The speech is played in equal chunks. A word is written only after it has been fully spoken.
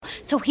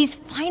So he's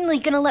finally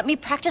gonna let me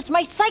practice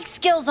my psych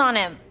skills on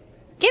him.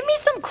 Give me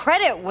some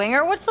credit,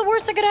 Winger. What's the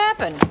worst that could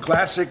happen?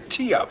 Classic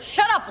tee-up.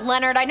 Shut up,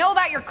 Leonard. I know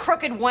about your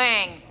crooked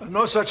wang.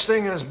 No such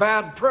thing as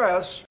bad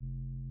press.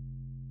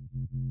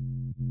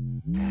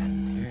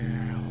 And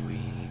here we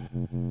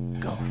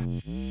go.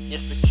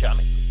 It's the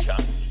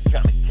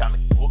comic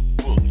book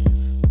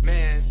bullies.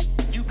 Man,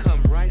 you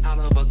come right out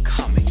of a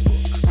comic book.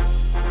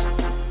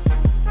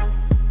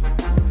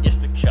 It's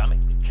the comic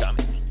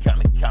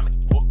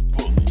book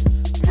bullies.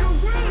 You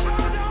will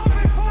bow down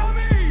before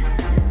me!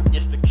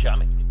 It's the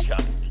comic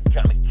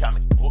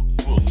book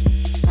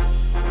bullies.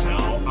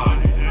 Now I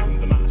am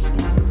the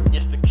master.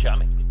 It's the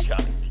comic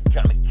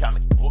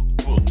book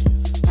bullies.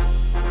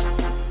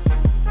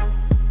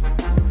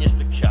 It's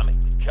the comic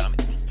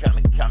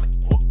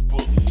book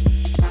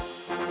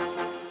bullies.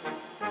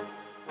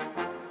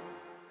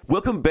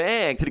 Welcome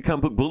back to the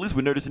Comic Book Bullies.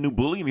 We're Nerd is a New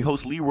Bully. I'm your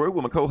host, Leroy,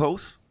 with my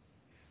co-host.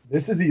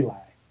 This is Eli.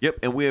 Yep,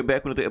 and we're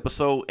back with another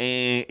episode.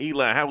 And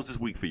Eli, how was this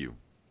week for you?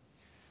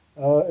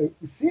 It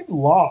seemed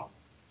long.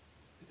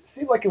 It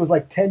seemed like it was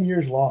like 10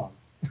 years long.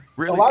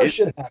 Really? A lot of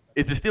shit happened.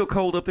 Is it still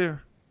cold up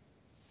there?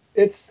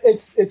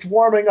 It's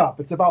warming up.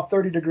 It's about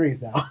 30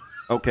 degrees now.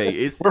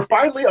 Okay, We're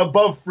finally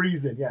above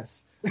freezing,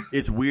 yes.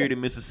 It's weird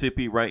in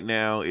Mississippi right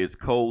now. It's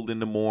cold in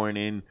the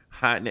morning,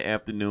 hot in the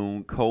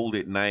afternoon, cold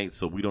at night,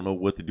 so we don't know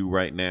what to do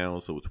right now,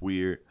 so it's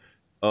weird.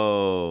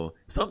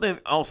 Something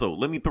also,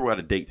 let me throw out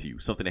a date to you.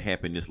 Something that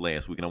happened this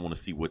last week, and I want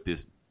to see what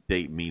this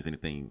date means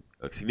anything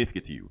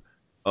significant to you.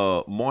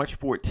 March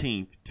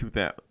 14th,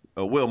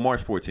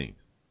 March 14th.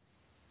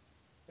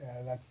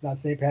 That's not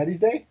St. Patty's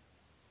Day?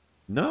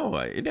 No,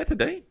 isn't that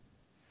today?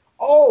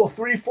 Oh,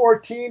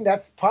 3/14,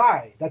 that's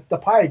Pi. That's the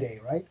Pi Day,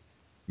 right?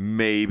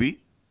 Maybe.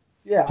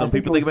 Yeah. Some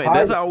people think about it.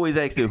 That's I always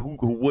ask them,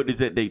 what is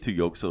that day to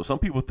you? So some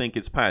people think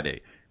it's Pi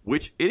Day,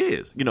 which it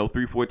is.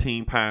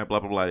 3/14, Pi, blah,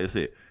 blah, blah, that's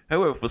it.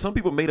 However, for some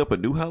people made up a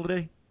new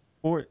holiday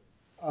for it.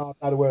 I'm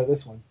not aware of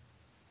this one.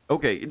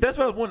 Okay, that's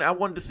what I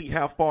wanted to see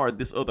how far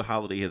this other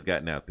holiday has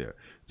gotten out there.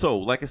 So,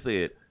 like I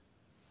said,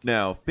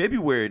 now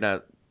February,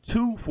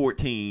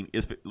 2/14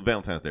 is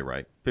Valentine's Day,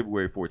 right?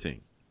 February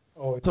 14th.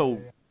 Oh, So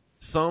yeah.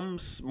 some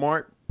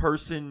smart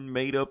person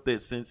made up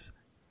that since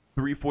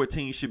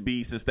 3/14 should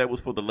be, since that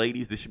was for the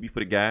ladies, this should be for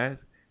the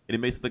guys, and it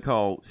made something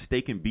called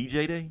Steak and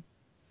BJ Day.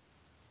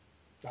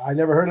 I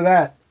never heard of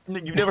that.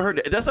 You've never heard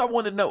that? That's what I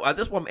want to know.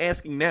 That's what I'm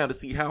asking now to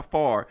see how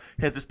far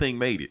has this thing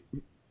made it.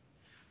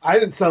 I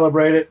didn't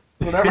celebrate it.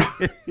 Whatever.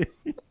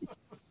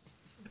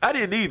 I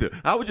didn't either.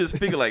 I would just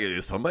figure like,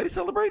 is somebody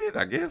celebrating it?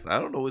 I guess. I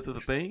don't know. Is this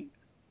a thing?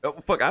 Oh,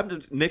 fuck.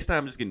 Next time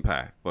I'm just getting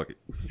pie. Fuck it.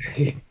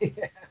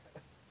 Yeah.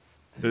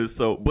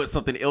 So, but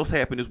something else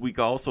happened this week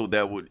also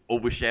that would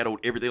overshadow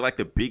everything, like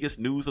the biggest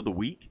news of the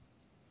week,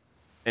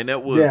 and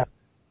that was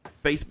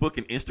Facebook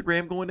and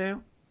Instagram going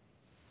down.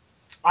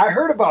 I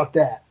heard about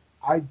that.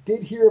 I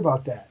did hear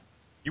about that.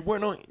 You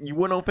weren't on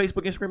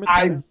Facebook, Instagram at the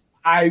time?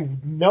 I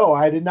know.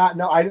 I did not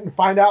know. I didn't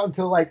find out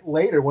until like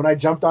later when I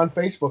jumped on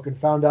Facebook and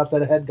found out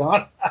that it had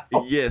gone out.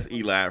 Yes,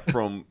 Eli.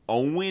 From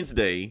on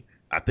Wednesday,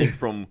 I think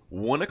from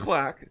 1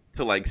 o'clock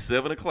to like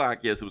 7 o'clock.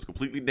 Yes, it was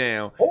completely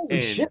down. Holy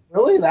shit!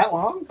 Really? That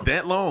long?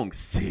 That long?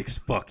 6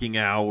 fucking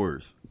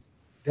hours.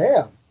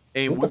 Damn.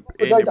 And I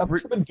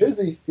must have been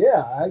busy.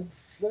 Yeah.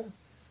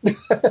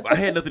 I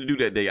had nothing to do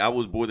that day. I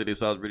was bored of this,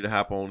 so I was ready to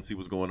hop on and see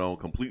what's going on.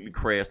 Completely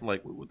crashed. I'm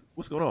like,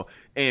 what's going on?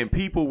 And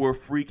people were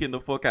freaking the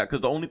fuck out because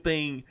the only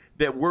thing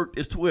that worked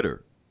is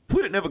Twitter.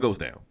 Twitter never goes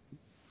down.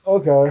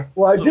 Okay.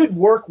 Well, I did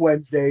work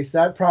Wednesday,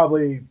 so that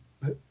probably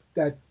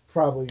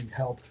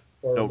helped,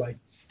 or like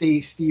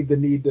Steve the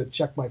need to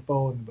check my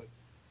phone. But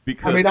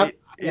because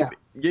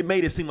it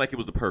made it seem like it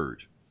was the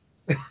purge.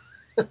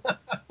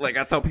 Like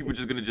I thought people were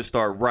just gonna just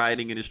start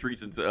rioting in the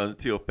streets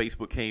until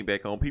Facebook came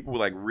back on. People were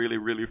like really,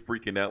 really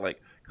freaking out.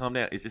 Like, calm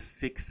down. It's just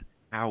 6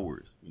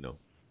 hours.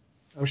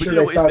 I'm sure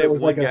they thought it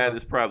was like guy a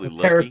that's probably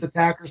terrorist lucky.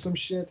 Attack or some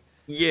shit.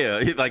 Yeah,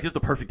 it's like just the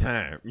perfect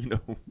time.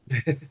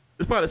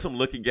 There's probably some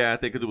lucky guy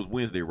out there because it was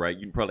Wednesday, right?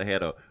 You probably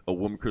had a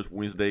woman curse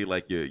Wednesday,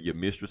 like your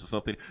mistress or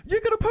something.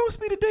 You're gonna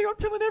post me today. I'm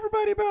telling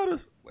everybody about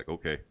us. Like,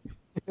 okay.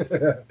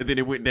 And then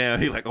it went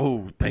down. He's like,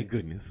 oh, thank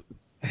goodness.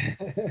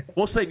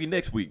 Won't save you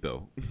next week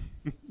though.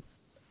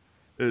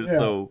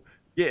 So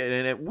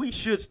and we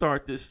should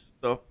start this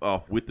stuff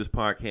off with this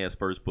podcast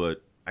first,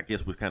 but I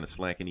guess we're kind of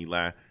slacking,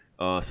 Eli.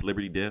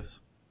 Celebrity deaths.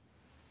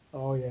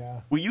 Oh yeah.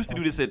 We used to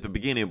do this at the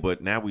beginning,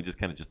 but now we just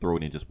kind of just throw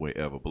it in just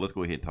wherever. But let's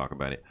go ahead and talk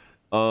about it.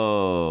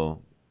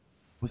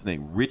 What's his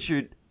name?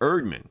 Richard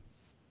Erdman.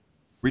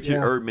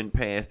 Richard Erdman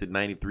passed at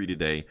 93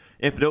 today.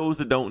 And for those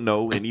that don't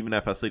know, and even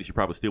if I say this, you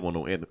probably still won't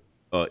know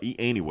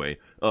anyway.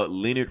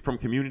 Leonard from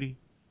Community.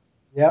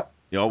 Yep.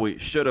 You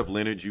always shut up,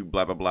 Leonard. You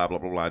blah blah blah blah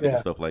blah blah, and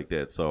stuff like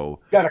that. So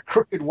got a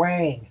crooked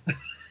wang.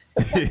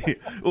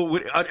 Well,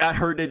 I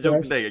heard that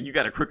joke today. You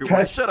got a crooked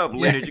wang. Shut up,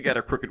 Leonard. You got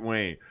a crooked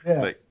wang.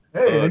 Yeah. Like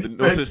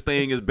no such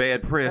thing as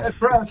bad press.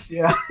 Bad press,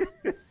 yeah.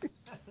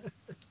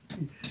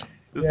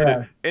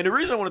 And the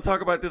reason I want to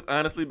talk about this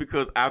honestly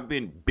because I've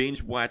been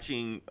binge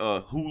watching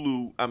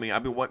Hulu. I mean,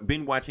 I've been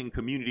binge watching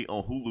Community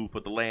on Hulu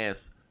for the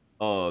last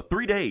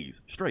 3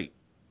 days straight.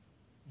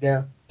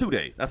 Yeah. 2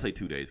 days. I say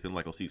 2 days because I'm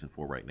like on season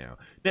 4 right now.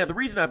 Now, the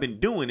reason I've been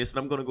doing this, and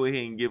I'm going to go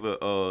ahead and give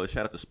a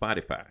shout out to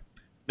Spotify.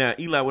 Now,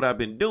 Eli, what I've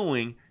been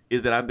doing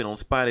is that I've been on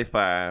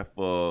Spotify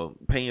for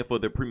paying for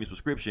their premium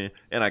subscription,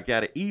 and I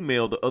got an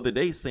email the other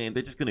day saying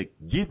they're just going to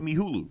give me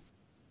Hulu.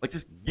 Like,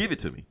 just give it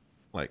to me.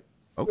 Like,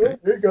 okay. Yeah,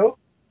 there you go.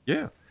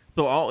 Yeah.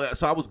 So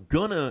I was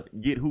gonna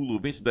get Hulu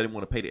eventually, but I didn't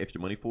want to pay the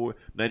extra money for it.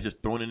 And I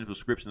just thrown in the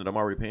subscription that I'm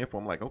already paying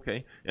for. I'm like,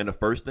 okay. And the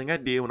first thing I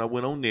did when I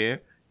went on there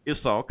is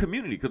saw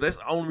Community, because that's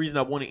the only reason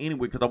I wanted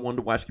anyway, because I wanted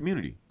to watch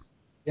Community.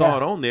 Yeah. Saw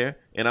it on there,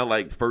 and I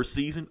like first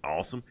season,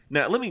 awesome.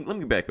 Now let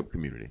me back up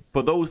Community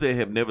for those that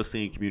have never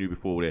seen Community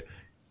before. That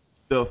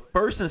the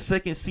first and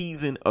second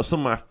season are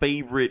some of my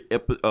favorite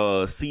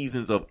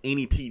seasons of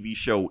any TV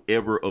show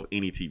ever, of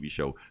any TV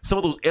show. Some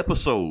of those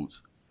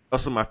episodes are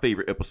some of my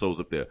favorite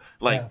episodes up there.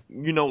 Like,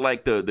 you know,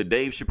 like the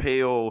Dave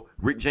Chappelle,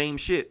 Rick James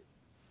shit.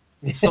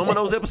 Some of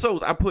those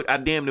episodes, I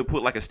damn near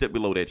put like a step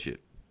below that shit.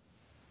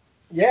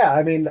 Yeah,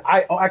 I mean,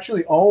 I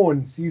actually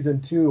own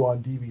season 2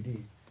 on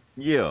DVD.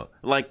 Yeah,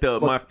 like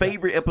my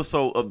favorite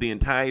episode of the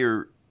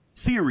entire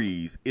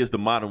series is the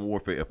Modern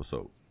Warfare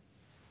episode.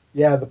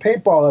 Yeah, the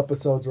paintball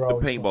episodes were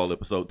always the paintball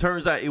episode.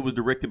 Turns out it was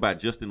directed by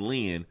Justin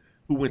Lin,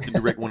 who went to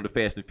direct one of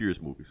the Fast and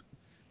Furious movies.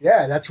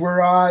 Yeah, that's where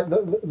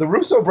the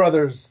Russo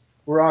brothers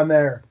were on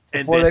there.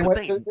 And that's the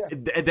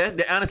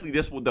thing. Honestly,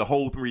 that's what the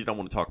whole reason I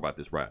want to talk about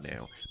this right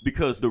now,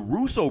 because the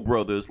Russo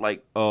brothers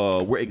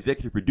were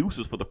executive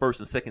producers for the first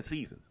and second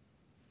seasons.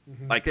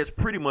 Mm-hmm. Like, that's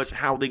pretty much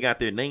how they got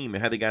their name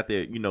and how they got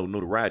their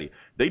notoriety.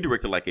 They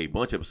directed like a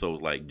bunch of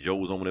episodes. Like Joe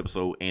was on one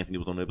episode, Anthony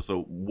was on an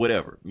episode,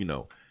 whatever.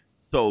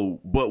 So,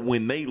 but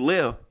when they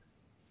left,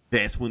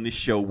 that's when the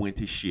show went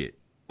to shit.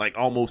 Like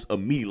almost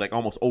immediately, like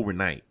almost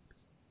overnight.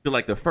 So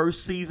like the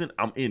first season,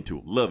 I'm into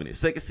it, loving it.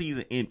 Second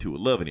season, into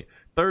it, loving it.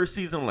 Third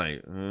season, I'm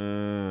like,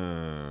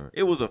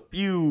 it was a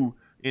few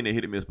in the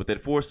hit and miss, but that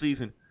fourth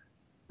season,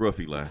 rough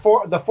Eli.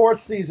 The fourth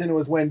season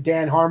was when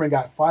Dan Harmon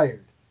got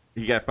fired.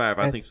 He got fired,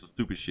 I think, some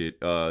stupid shit.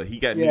 He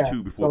got Me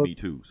Too before Me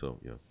Too, so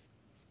yeah.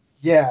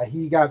 Yeah,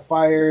 he got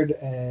fired,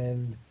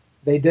 and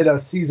they did a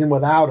season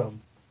without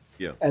him.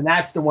 Yeah. And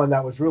that's the one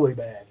that was really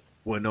bad.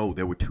 Well, no,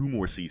 there were 2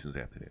 more seasons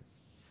after that.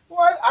 Well,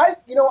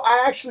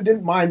 I actually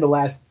didn't mind the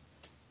last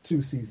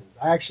 2 seasons.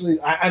 I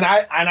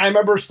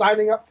remember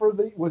signing up for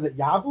was it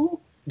Yahoo?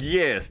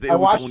 Yes, it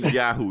was on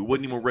Yahoo. It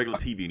wasn't even on regular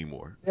TV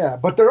anymore. Yeah,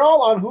 but they're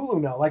all on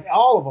Hulu now. Like,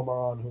 all of them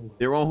are on Hulu.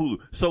 They're on Hulu.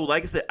 So,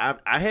 like I said,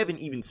 I haven't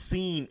even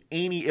seen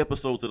any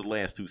episodes of the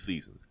last 2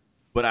 seasons.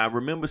 But I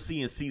remember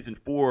seeing season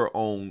 4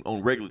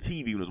 on regular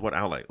TV, and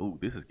I was like, oh,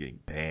 this is getting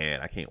bad.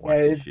 I can't watch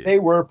this shit. They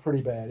were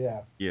pretty bad,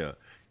 yeah. Yeah.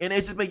 And it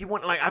just make you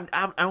wonder, like,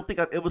 I don't think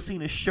I've ever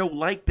seen a show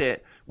like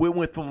that where it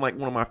went from, like,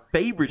 one of my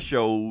favorite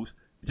shows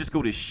to just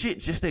go to shit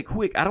just that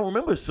quick. I don't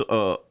remember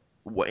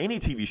any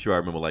TV show I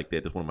remember like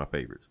that that's one of my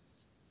favorites.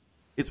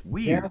 It's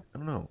weird. Yeah. I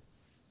don't know.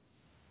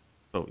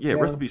 So, yeah,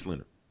 rest in peace,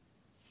 Leonard.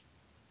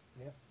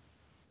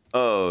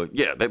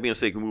 Yeah. That being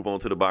said, we can move on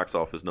to the box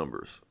office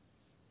numbers.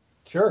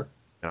 Sure.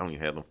 I don't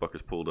even have them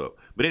fuckers pulled up.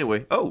 But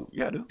anyway,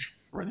 yeah, I do.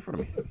 Right in front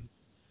of me.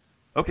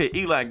 Okay,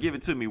 Eli, give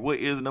it to me. What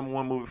is the number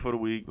 1 movie for the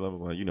week? Blah, blah,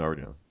 blah. You know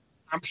already know.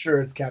 I'm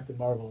sure it's Captain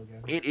Marvel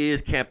again. It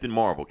is Captain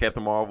Marvel.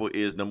 Captain Marvel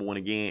is number 1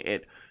 again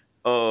and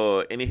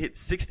it hit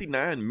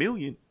 69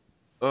 million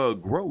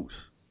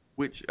gross,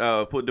 which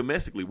for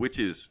domestically, which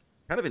is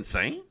kind of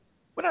insane,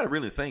 but not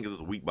really insane because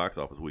it's a weak box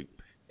office week.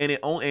 And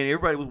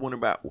everybody was wondering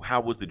about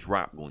how was the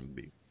drop going to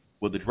be.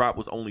 Well, the drop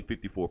was only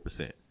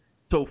 54%.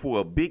 So for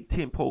a big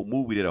tentpole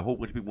movie that a whole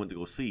bunch of people went to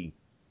go see,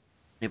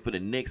 and for the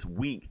next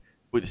week,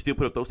 but to still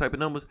put up those type of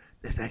numbers,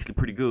 that's actually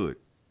pretty good.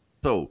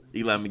 So,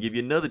 Eli, I'm going to give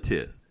you another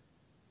test.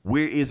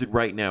 Where is it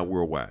right now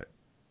worldwide?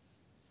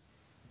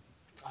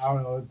 I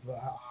don't know.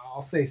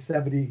 I'll say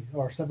 70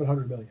 or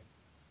 700 million.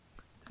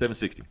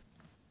 760.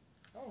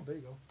 Oh, there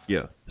you go.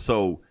 Yeah.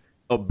 So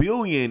 $1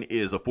 billion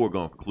is a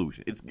foregone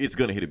conclusion. It's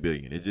going to hit $1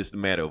 billion. It's just a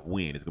matter of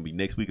when. It's going to be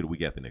next week or the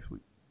week after next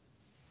week.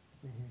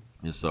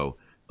 Mm-hmm. And so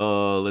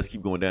let's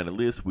keep going down the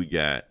list. We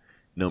got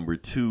number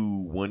 2,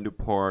 Wonder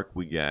Park.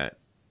 We got,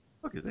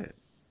 what is that?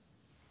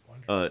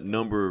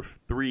 Number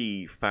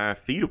 3, 5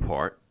 Feet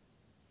Apart.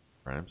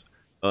 Rhymes.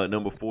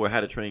 Number 4,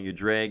 How to Train Your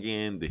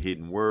Dragon, The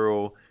Hidden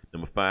World.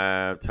 Number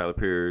 5, Tyler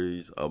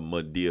Perry's A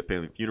Madea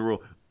Family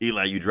Funeral.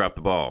 Eli, you dropped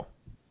the ball.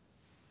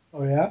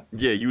 Oh, yeah?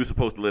 Yeah, you were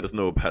supposed to let us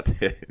know about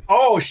that.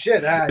 Oh,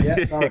 shit. Yeah,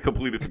 sorry.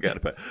 Completely forgot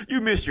about it.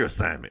 You missed your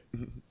assignment.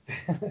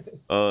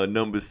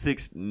 Number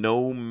 6,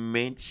 No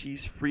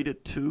Manchies Frida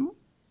 2.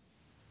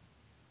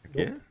 I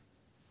guess.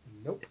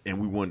 Nope. And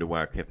we wonder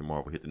why Captain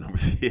Marvel hit the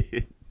numbers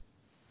hit.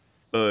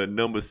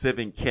 Number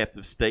 7,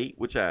 Captive State,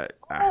 which I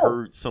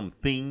heard some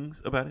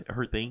things about it. I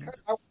heard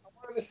things. I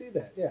wanted to see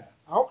that, yeah.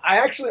 I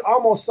actually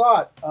almost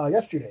saw it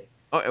yesterday.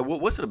 Oh, and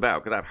what's it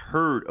about? Because I've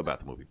heard about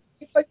the movie.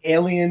 It's like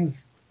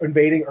aliens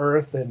invading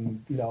Earth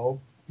and,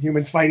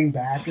 humans fighting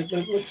back. It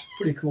looks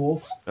pretty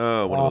cool.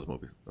 One of those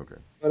movies. Okay.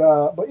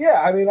 But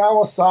yeah, I mean, I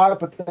almost saw it,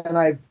 but then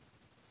I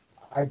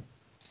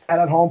sat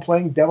at home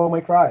playing Devil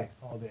May Cry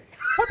all day.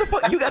 What the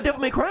fuck? You got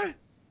Devil May Cry?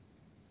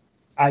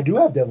 I do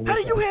have Devil How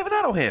May do you Cry. have it?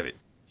 I don't have it.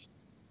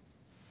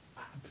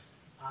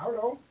 I don't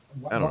know.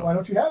 I don't know. Why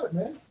don't you have it,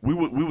 man? We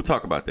would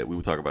talk about that. We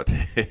would talk about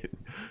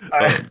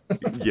that.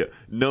 Yeah.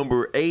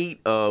 Number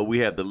 8, we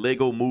have the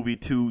Lego Movie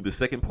 2, the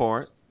second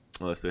part.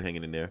 Still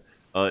hanging in there.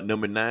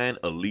 Number 9,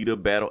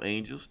 Alita Battle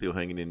Angel, still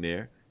hanging in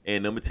there.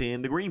 And number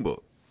 10, The Green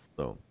Book.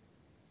 So,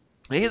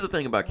 and here's the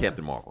thing about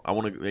Captain Marvel. I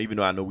want to, even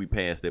though I know we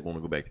passed it, I want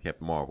to go back to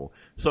Captain Marvel.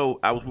 So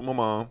I was with my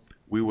mom.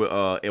 We were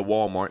at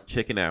Walmart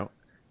checking out,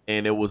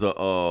 and there was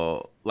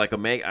like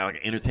an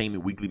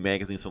entertainment weekly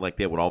magazine, something like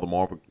that, with all the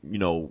Marvel,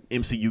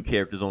 MCU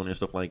characters on there and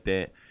stuff like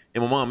that.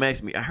 And my mom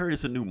asked me, I heard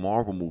it's a new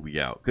Marvel movie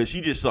out, because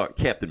she just saw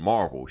Captain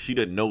Marvel. She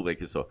doesn't know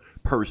like it's a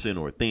person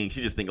or a thing.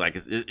 She just think like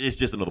it's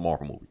just another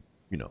Marvel movie,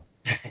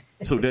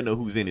 So doesn't know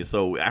who's in it.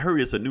 So I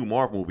heard it's a new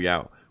Marvel movie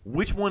out.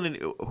 Which one?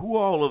 Who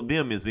all of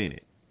them is in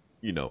it?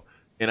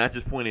 And I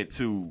just pointed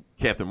to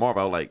Captain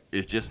Marvel. I was like,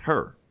 it's just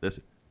her.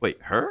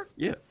 Wait, her?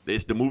 Yeah,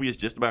 the movie is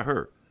just about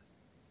her.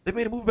 They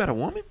made a movie about a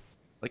woman?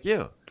 Like,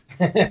 yeah.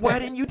 Why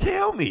didn't you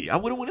tell me? I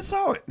would have went and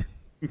saw it.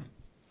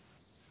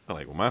 I'm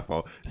like, well, my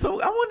fault.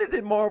 So I wondered,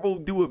 did Marvel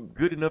do a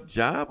good enough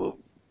job of,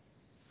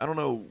 I don't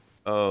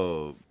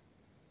know,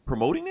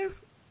 promoting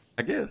this?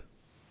 I guess.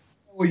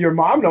 Well, your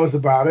mom knows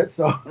about it,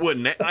 so. Well,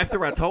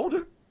 after I told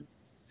her,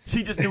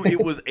 she just knew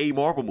it was a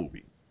Marvel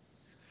movie.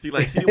 She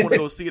didn't want to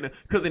go see it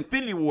because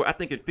I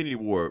think Infinity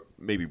War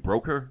maybe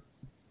broke her.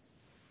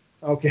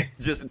 Okay.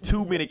 Just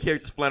too many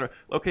characters flying around.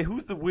 Okay,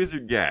 who's the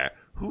wizard guy?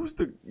 Who's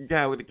the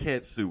guy with the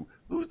cat suit?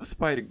 Who's the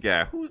spider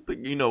guy? Who's the,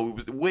 it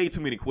was way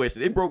too many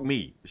questions. It broke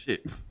me.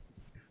 Shit.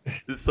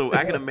 So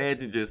I can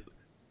imagine just,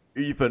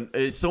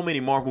 if so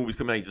many Marvel movies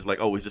come out, just like,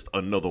 oh, it's just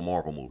another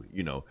Marvel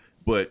movie,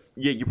 But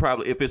yeah, you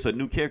probably, if it's a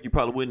new character, you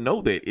probably wouldn't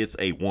know that it's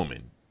a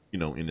woman,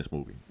 in this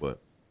movie. But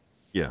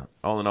yeah,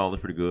 all in all,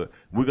 it's pretty good.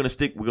 We're gonna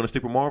stick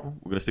with Marvel.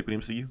 We're gonna stick with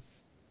MCU.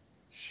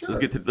 Sure. Let's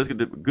get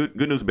to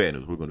good news, bad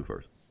news. We're gonna do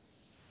first.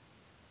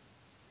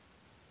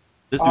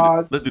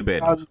 Let's do the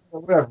bad news.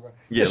 Whatever.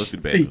 Yeah, let's do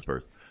the bad news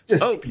first.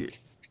 Just Okay.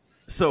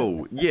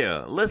 So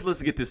yeah,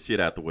 let's get this shit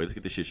out the way. Let's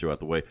get this shit show out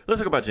the way. Let's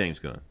talk about James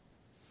Gunn.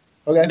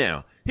 Okay.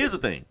 Now, here's the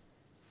thing.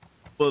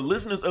 For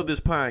listeners of this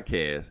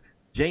podcast,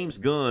 James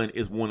Gunn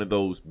is one of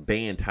those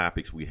banned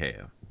topics we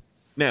have.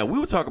 Now, we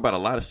would talk about a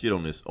lot of shit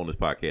on this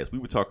podcast. We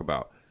would talk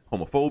about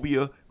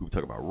homophobia. We would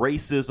talk about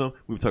racism.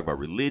 We would talk about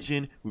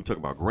religion. We would talk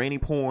about granny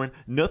porn.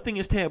 Nothing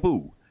is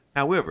taboo.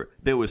 However,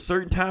 there were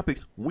certain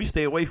topics we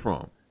stay away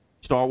from.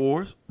 Star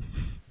Wars,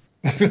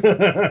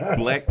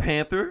 Black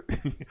Panther,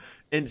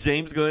 and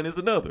James Gunn is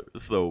another.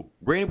 So,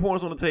 granny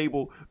porn's on the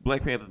table.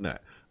 Black Panther's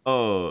not.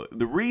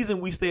 The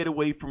reason we stayed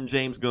away from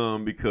James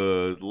Gunn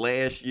because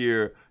last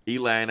year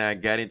Eli and I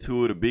got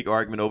into it, a big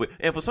argument over it,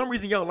 and for some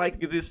reason y'all like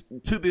this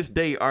to this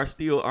day are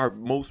still our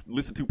most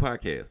listened to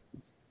podcast.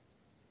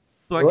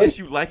 So I guess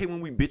you like it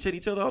when we bitch at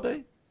each other all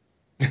day.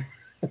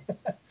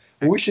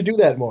 We should do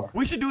that more.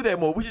 We should do that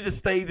more. We should just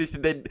stay this.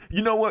 That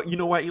you know what? You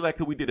know why, Eli?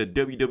 Because we did a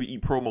WWE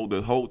promo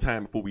the whole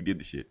time before we did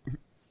the shit.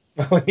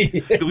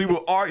 Because we were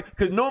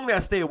because normally I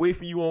stay away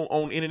from you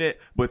on internet,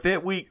 but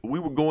that week we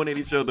were going at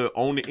each other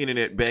on the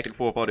internet back and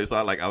forth all this. So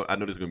I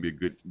know there's gonna be a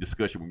good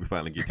discussion when we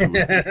finally get to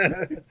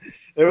it.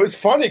 It was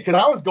funny because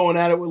I was going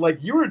at it with like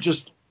you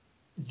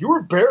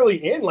were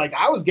barely in. Like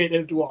I was getting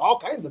into all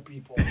kinds of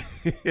people,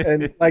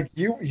 and like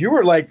you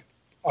were like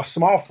a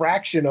small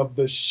fraction of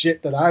the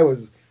shit that I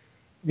was.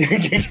 You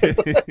just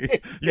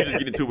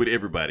get into it with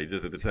everybody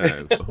just at the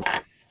time. So.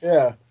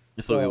 Yeah.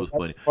 So it was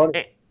funny.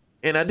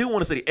 And I do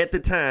want to say, at the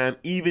time,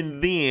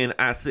 even then,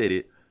 I said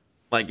it.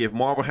 Like, if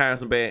Marvel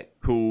hires him back,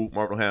 cool.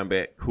 Marvel hire him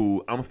back,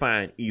 cool. I'm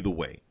fine either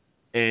way.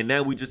 And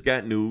now we just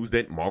got news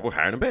that Marvel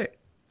hired him back.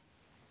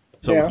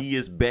 So he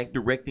is back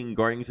directing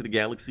Guardians of the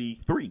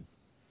Galaxy 3.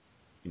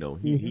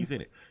 He's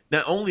in it.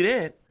 Not only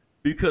that,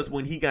 because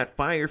when he got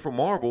fired from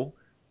Marvel,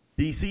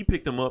 DC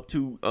picked him up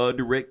to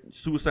direct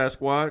Suicide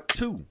Squad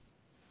 2.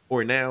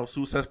 Or now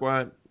Suicide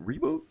Squad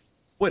reboot?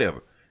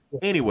 Whatever. Yeah.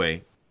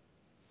 Anyway,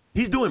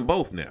 he's doing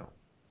both now.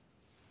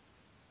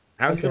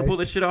 How he's going to pull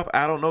this shit off,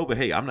 I don't know. But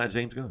hey, I'm not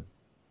James Gunn.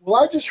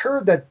 Well, I just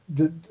heard that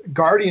the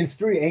Guardians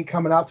 3 ain't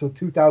coming out till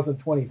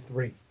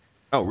 2023.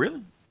 Oh,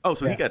 really? Oh,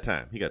 so he got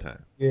time.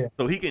 Yeah.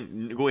 So he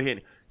can go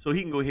ahead.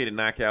 And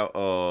knock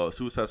out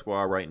Suicide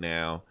Squad right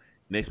now.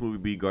 Next movie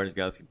be Guardians of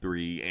the Galaxy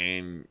 3,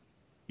 and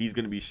he's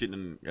going to be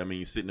sitting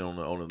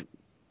on a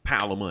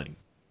pile of money.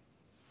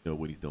 You know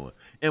what he's doing,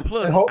 and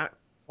plus,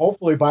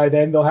 hopefully by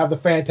then they'll have the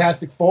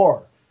Fantastic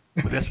Four.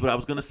 But that's what I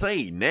was gonna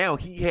say. Now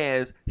he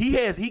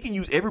can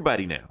use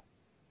everybody now.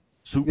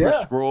 Super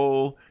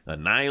Skrull,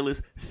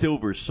 Annihilus,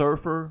 Silver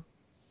Surfer,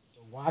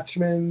 the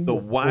Watchman, the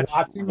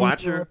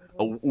Watcher,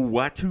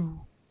 Uatu.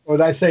 Or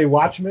did I say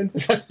Watchman?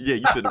 Yeah,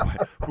 you said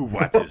who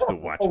watches the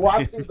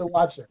Watcher. The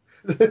Watcher.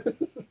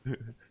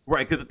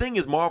 Right, because the thing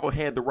is, Marvel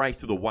had the rights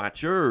to the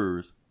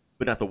Watchers,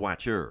 but not the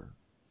Watcher.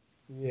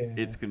 Yeah,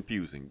 it's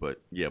confusing, but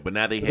now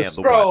they have the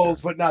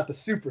Skrulls, but not the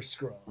Super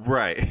Skrull.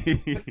 Right, you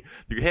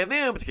can have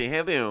them, but you can't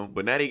have them.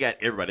 But now they got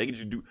everybody. They can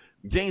just do.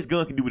 James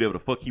Gunn can do whatever the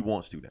fuck he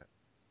wants to now.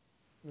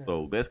 Yeah.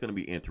 So that's going to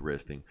be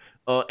interesting.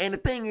 And the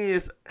thing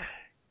is,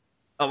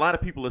 a lot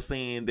of people are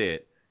saying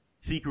that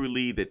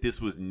secretly that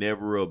this was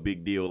never a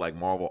big deal. Like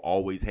Marvel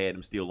always had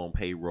him still on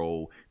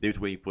payroll. They were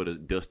waiting for the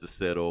dust to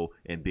settle,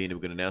 and then they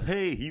were going to announce,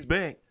 "Hey, he's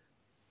back."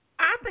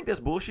 I think that's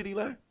bullshit,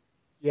 Eli.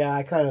 Yeah,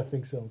 I kind of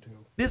think so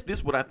too.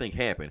 This what I think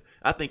happened.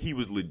 I think he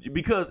was legit,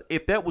 because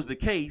if that was the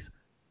case,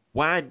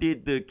 why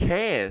did the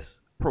cast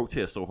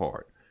protest so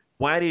hard?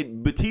 Why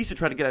did Batista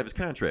try to get out of his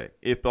contract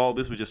if all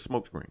this was just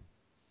smokescreen?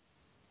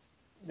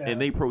 Yeah.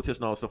 And they protest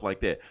and all stuff like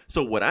that.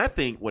 So what I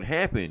think what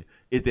happened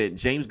is that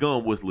James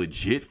Gunn was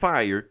legit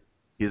fired.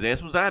 His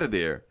ass was out of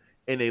there,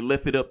 and they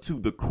left it up to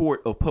the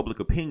court of public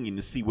opinion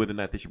to see whether or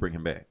not they should bring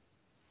him back.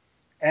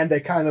 And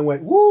they kind of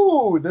went,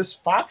 "Woo, this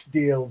Fox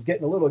deal is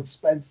getting a little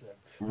expensive.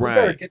 We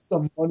better Right. get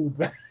some money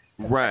back."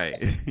 Right.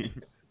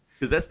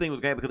 Because that's the thing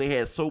with Guy, because they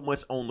had so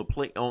much on the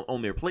plate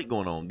on their plate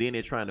going on. Then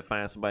they're trying to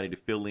find somebody to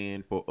fill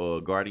in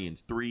for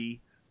Guardians 3.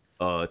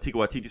 Taika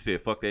Waititi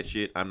said, "Fuck that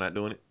shit. I'm not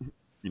doing it."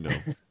 You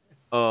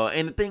know.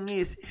 And the thing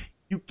is,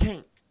 you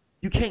can't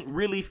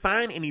really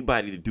find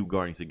anybody to do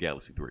Guardians of the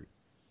Galaxy 3.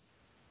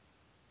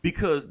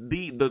 Because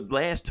the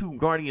last two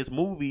Guardians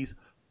movies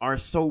are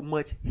so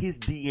much his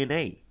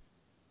DNA.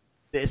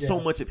 There's so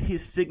much of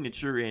his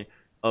signature and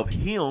of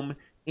him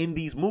in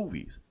these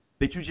movies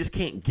that you just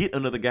can't get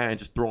another guy and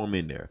just throw him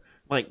in there.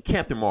 Like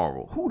Captain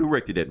Marvel. Who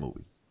directed that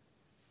movie?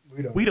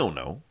 We don't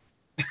know.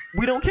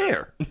 We don't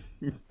care.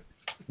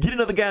 Get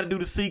another guy to do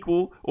the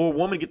sequel, or a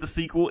woman to get the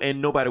sequel,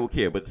 and nobody will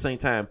care. But at the same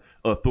time,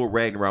 Thor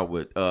Ragnarok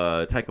with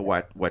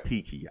Taika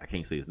Waititi, I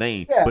can't say his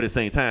name, but at the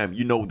same time,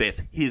 you know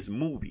that's his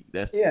movie.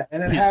 That's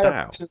and it his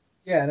had style.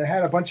 and it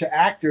had a bunch of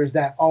actors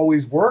that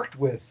always worked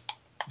with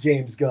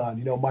James Gunn.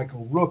 You know,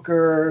 Michael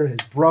Rooker,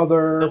 his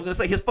brother. I was gonna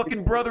say his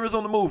fucking brother is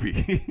on the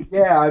movie.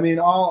 Yeah, I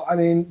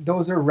mean,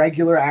 those are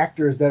regular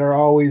actors that are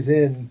always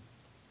in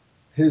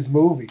his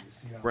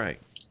movies. You know? Right.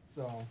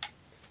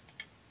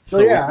 So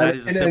yeah,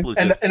 it's not as simple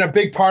as just, and a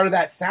big part of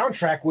that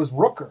soundtrack was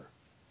Rooker.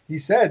 He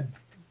said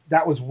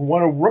that was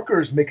one of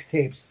Rooker's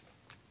mixtapes,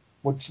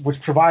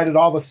 which provided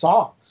all the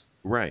songs.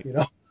 right. You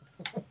know,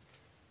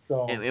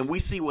 so And we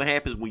see what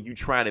happens when you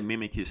try to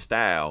mimic his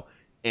style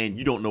and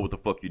you don't know what the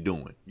fuck you're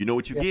doing. You know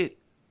what you get?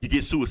 You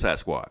get Suicide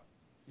Squad.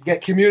 you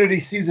get Community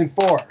season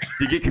 4.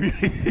 You get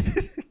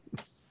Community.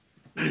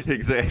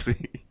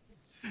 Exactly.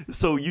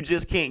 So you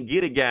just can't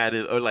get a guy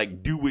to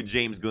do what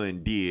James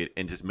Gunn did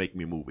and just make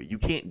me a movie. You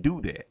can't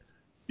do that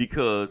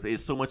because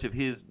it's so much of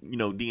his,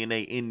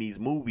 DNA in these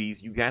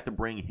movies. You got to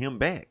bring him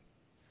back.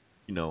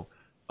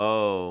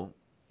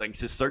 Like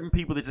just certain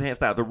people that just have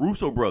style. The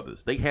Russo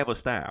brothers, they have a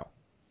style.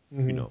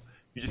 Mm-hmm.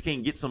 You just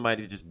can't get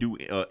somebody to just do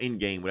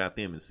Endgame without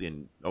them and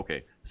saying,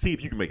 okay, see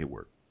if you can make it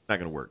work. Not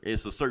gonna work.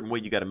 It's a certain way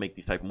you got to make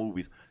these type of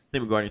movies.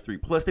 Then with Guardians 3.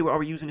 Plus, they were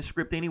already using the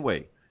script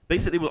anyway. They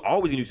said they were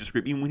always gonna use the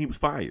script even when he was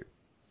fired.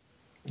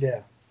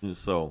 Yeah. And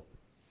so,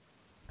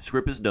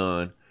 script is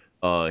done.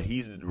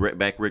 He's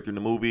back directing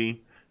the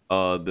movie.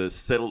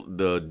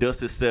 The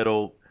dust is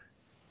settled.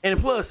 And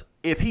plus,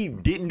 if he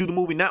didn't do the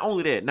movie, not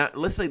only that,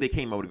 let's say they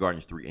came out with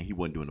Guardians 3 and he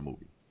wasn't doing the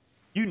movie.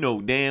 You know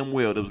damn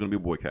well there was going to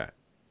be a boycott.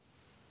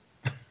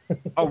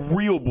 A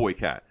real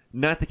boycott.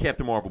 Not the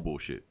Captain Marvel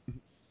bullshit.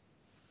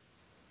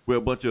 Where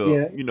a bunch of,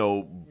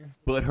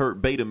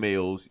 butthurt beta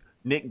males,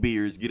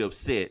 neckbeards get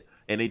upset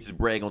and they just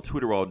brag on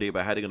Twitter all day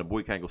about how they're going to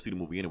boycott and go see the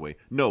movie anyway.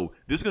 No,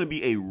 there's going to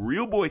be a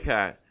real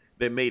boycott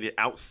that made it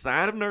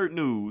outside of nerd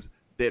news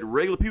that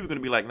regular people are going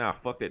to be like, nah,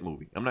 fuck that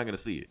movie. I'm not going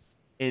to see it.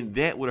 And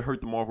that would have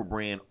hurt the Marvel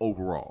brand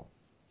overall.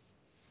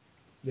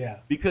 Yeah.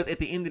 Because at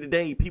the end of the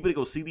day, people that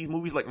go see these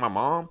movies, like my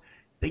mom,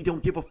 they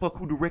don't give a fuck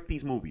who direct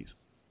these movies.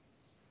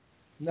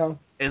 No.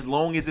 As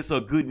long as it's a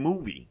good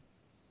movie.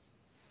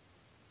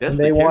 That's And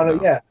what they care want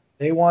about. to,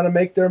 they want to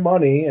make their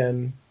money,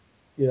 and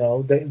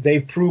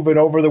they've proven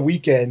over the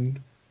weekend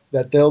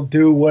that they'll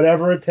do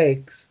whatever it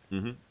takes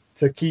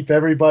to keep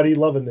everybody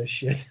loving this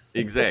shit.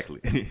 Exactly.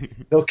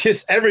 They'll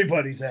kiss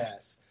everybody's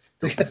ass.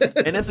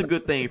 And that's a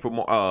good thing for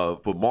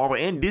Marvel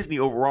and Disney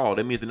overall.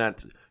 That means they're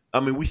not. I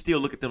mean, we still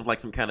look at them like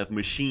some kind of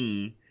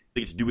machine.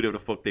 They just do whatever the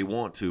fuck they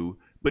want to.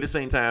 But at the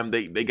same time,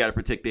 they got to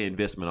protect their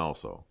investment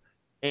also.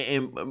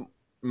 And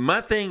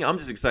my thing, I'm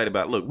just excited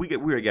about. Look, we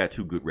already got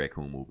 2 good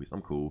Raccoon movies.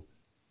 I'm cool.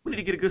 We need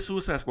to get a good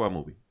Suicide Squad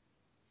movie.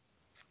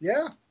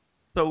 Yeah.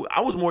 So I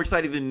was more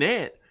excited than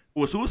that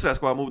for a Suicide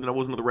Squad movie than I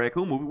was another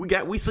Raccoon movie.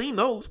 We seen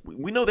those.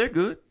 We know they're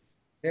good.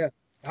 Yeah.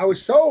 I was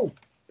so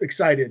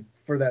excited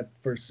for that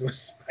first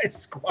Suicide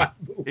Squad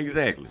movie.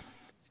 Exactly.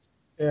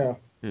 Yeah.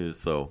 Yeah,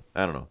 so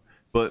I don't know.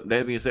 But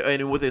that being said,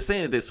 and what they're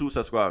saying is that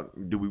Suicide Squad,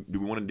 do we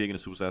want to dig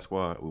into Suicide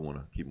Squad or we want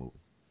to keep moving?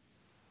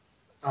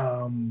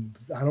 I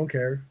don't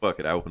care. Fuck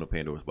it. I opened up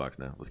Pandora's box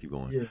now. Let's keep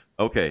going. Yeah.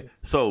 Okay.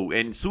 So,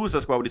 and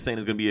Suicide Squad, what they're saying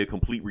is going to be a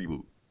complete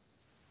reboot.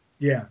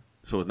 Yeah.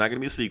 So it's not going to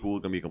be a sequel.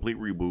 It's going to be a complete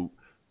reboot.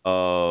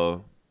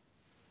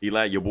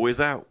 Eli, your boy's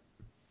out.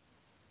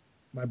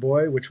 My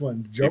boy, which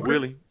one? Joker? Big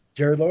Willie.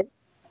 Jared Leto?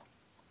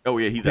 Oh,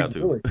 yeah, he's Big out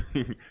too.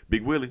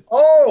 Big Willie.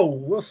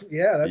 Oh, Wilson.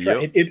 Yeah, that's Yep.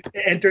 right.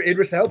 Enter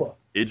Idris Elba.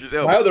 Idris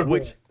Elba. My other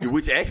boy.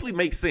 Which actually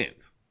makes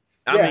sense.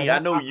 Yeah, I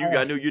know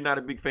you're not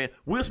a big fan.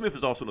 Will Smith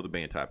is also another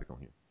band topic on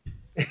here.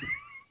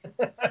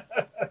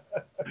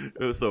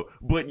 So,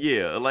 but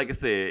yeah, like I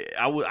said,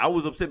 I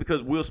was upset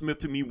because Will Smith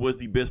to me was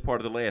the best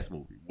part of the last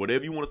movie.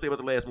 Whatever you want to say about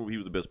the last movie, he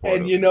was the best part.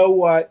 And of you it. know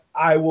what?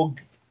 I will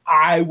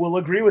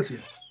agree with you.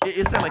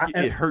 It sounded like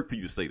it hurt for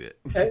you to say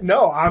that.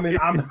 No, I mean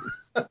I'm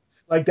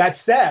like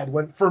that's sad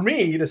for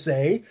me to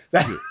say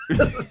that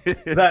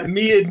that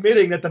me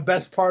admitting that the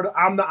best part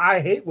I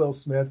hate Will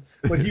Smith,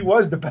 but he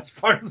was the best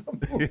part of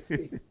the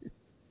movie.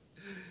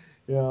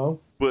 You know,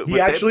 but he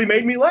actually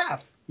made me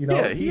laugh. You know,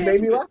 yeah, he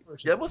made me laugh.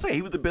 Yeah, I will say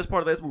he was the best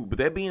part of that movie. But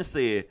that being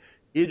said,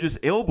 Idris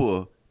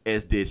Elba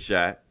as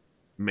Deadshot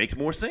makes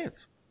more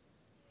sense.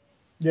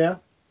 Yeah.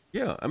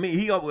 Yeah, I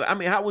mean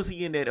how was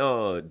he in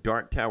that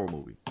Dark Tower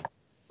movie?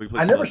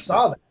 I never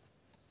saw that.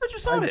 But you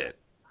saw that.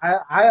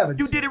 I haven't.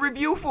 You did a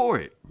review for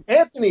it.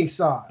 Anthony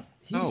saw it.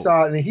 He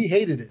saw it and he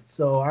hated it,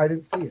 so I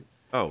didn't see it.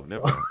 Oh,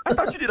 never mind. I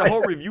thought you did a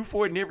whole review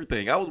for it and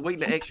everything. I was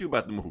waiting to ask you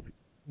about the movie.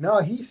 No,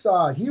 he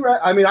saw. He read.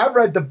 I mean, I've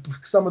read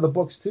some of the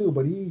books too,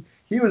 but he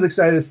was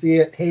excited to see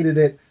it, hated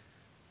it,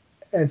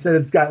 and said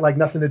it's got like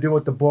nothing to do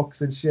with the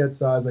books and shit.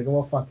 So I was like,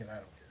 well, fuck it, I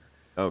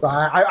don't care.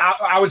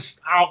 Okay.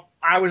 So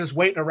I was just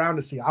waiting around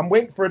to see it. I'm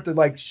waiting for it to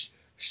like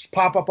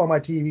pop up on my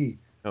TV.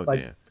 Oh,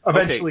 like damn.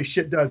 eventually,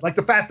 shit does like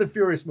the Fast and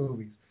Furious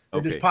movies. They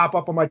just pop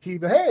up on my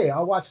TV. Hey,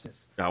 I'll watch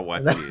this. I'll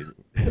watch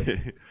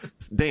it.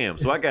 Damn.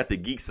 So I got the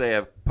Geek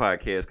Sav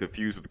podcast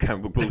confused with the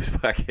Comic Book Bullies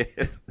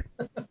podcast.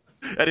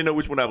 I didn't know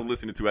which one I was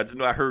listening to. I just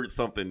know I heard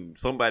something.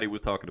 Somebody was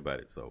talking about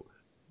it. So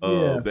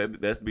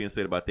that's being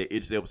said about that.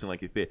 It just seemed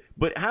like it fit.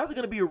 But how's it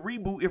going to be a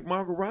reboot if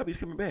Margot Robbie's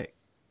coming back?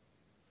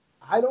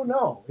 I don't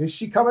know. Is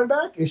she coming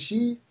back? Is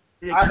she?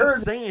 I heard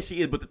saying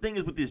she is. But the thing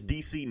is with this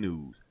DC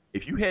news,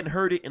 if you hadn't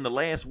heard it in the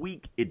last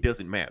week, it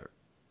doesn't matter.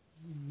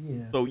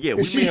 Yeah. So yeah, we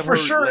may she's have for heard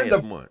sure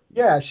last month.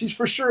 Yeah, she's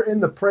for sure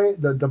in the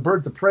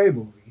Birds of Prey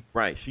movie.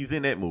 Right, she's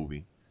in that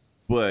movie.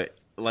 But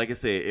like I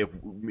said, if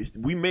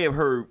we may have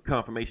heard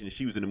confirmation that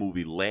she was in the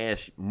movie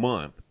last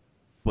month,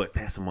 but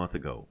that's a month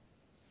ago.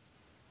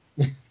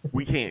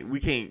 we can't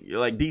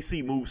like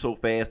DC moves so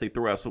fast, they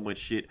throw out so much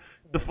shit.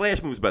 The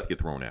Flash movie's about to get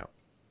thrown out.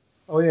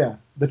 Oh yeah,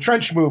 the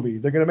Trench movie.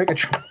 They're gonna make a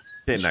trench.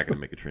 They're not gonna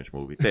make a Trench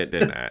movie.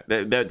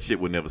 That shit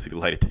will never see the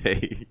light of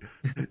day.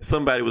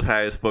 Somebody was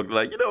high as fuck,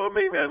 like, you know what,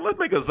 man, let's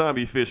make a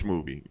zombie fish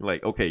movie.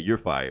 Like, okay, you're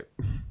fired.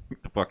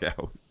 Get the fuck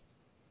out.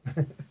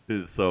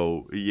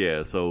 So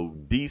yeah, so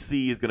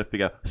DC is gonna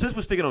figure out. Since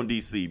we're sticking on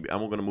DC,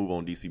 I'm gonna move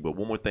on DC. But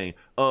one more thing,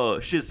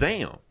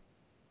 Shazam.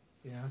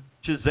 Yeah.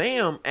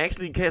 Shazam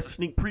actually has a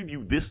sneak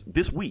preview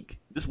this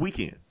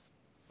weekend.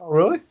 Oh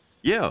really?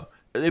 Yeah,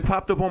 it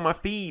popped up on my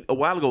feed a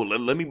while ago.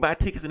 Let me buy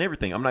tickets and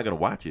everything. I'm not gonna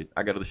watch it.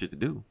 I got other shit to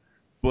do.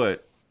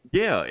 But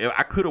yeah,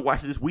 I could have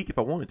watched it this week if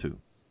I wanted to.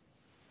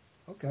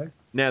 Okay.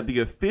 Now the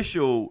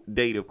official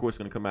date, of course, is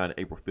gonna come out on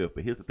April 5th.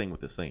 But here's the thing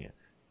with this saying.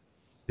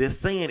 This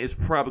saying is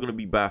probably going to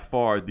be by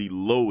far the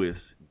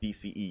lowest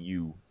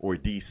DCEU or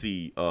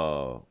DC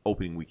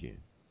opening weekend.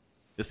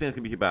 They're saying it's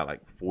going to be about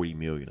like 40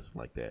 million or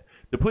something like that.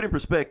 To put in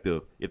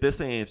perspective, if they're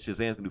saying Shazam's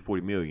going to do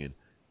 40 million,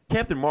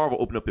 Captain Marvel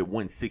opened up at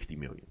 160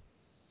 million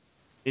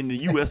in the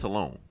U.S.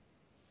 alone.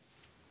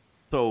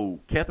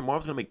 So Captain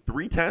Marvel's going to make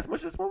 3 times as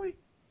much as this movie?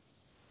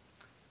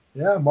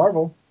 Yeah,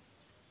 Marvel.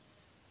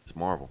 It's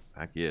Marvel,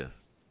 I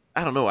guess.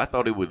 I don't know. I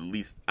thought it would at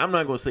least. I'm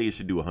not going to say it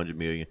should do 100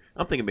 million.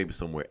 I'm thinking maybe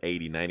somewhere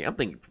 80, 90. I'm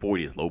thinking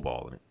 40 is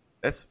lowballing it.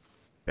 That's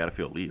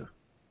Battlefield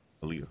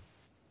Alita.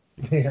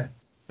 Yeah.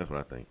 That's what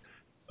I think.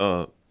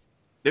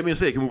 Let me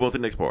say, can we move on to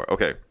the next part?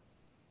 Okay.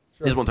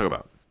 Sure. Here's what I'm talking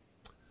about.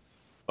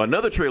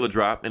 Another trailer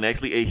drop, and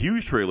actually a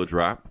huge trailer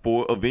drop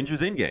for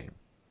Avengers Endgame.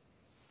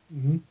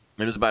 Mm-hmm. And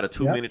it was about a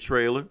 2-minute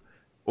trailer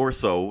or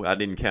so. I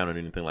didn't count it or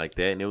anything like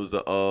that. And it was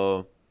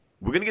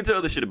we're going to get to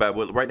other shit about it,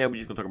 but right now we're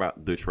just going to talk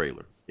about the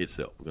trailer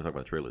itself. We're going to talk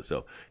about the trailer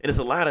itself. And it's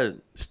a lot of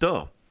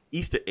stuff,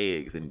 Easter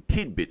eggs and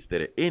tidbits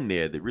that are in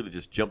there that really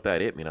just jumped out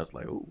at me. And I was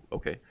like, oh,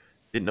 okay.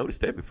 Didn't notice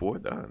that before.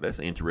 That's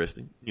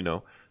interesting, you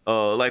know.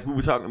 Like we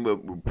were talking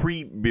about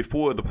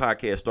before the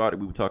podcast started,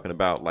 we were talking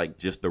about like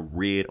just the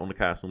red on the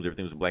costumes.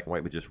 Everything was black and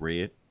white, but just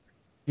red.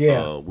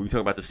 Yeah. We were talking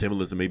about the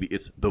symbolism. Maybe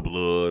it's the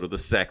blood or the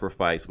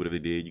sacrifice, whatever they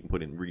did. You can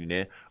put it in reading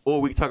that.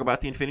 Or we can talk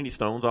about the Infinity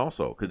Stones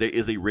also, because there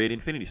is a red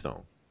Infinity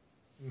Stone.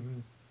 Mm-hmm.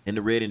 And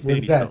the red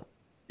Infinity that? Stone.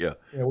 Yeah.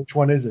 Yeah. Which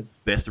one is it?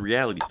 That's the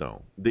Reality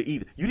Stone.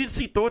 You didn't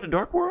see Thor: The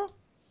Dark World?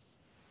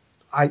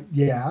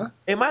 Yeah.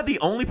 Am I the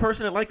only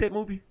person that liked that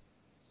movie?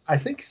 I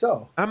think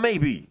so. I may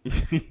be.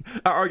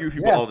 I argue with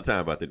people all the time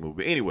about that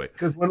movie. Anyway,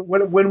 because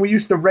when we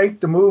used to rank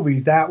the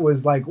movies, that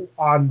was like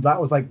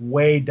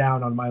way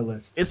down on my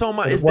list. It's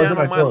down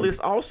on my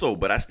list also,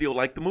 but I still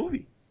like the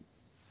movie.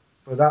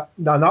 But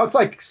now it's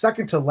like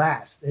second to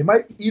last. It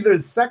might either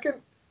second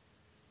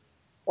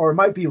or it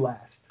might be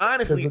last.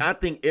 Honestly, I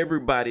think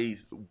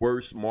everybody's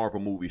worst Marvel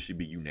movie should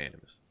be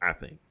unanimous. I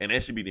think, and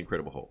that should be The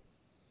Incredible Hulk.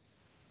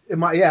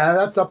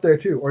 That's up there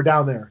too, or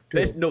down there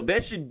too.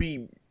 That should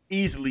be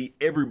easily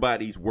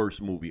everybody's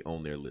worst movie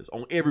on their list,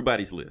 on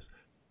everybody's list.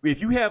 If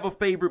you have a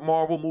favorite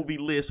Marvel movie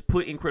list,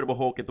 put Incredible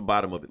Hulk at the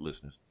bottom of it,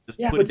 listeners. Just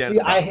put it down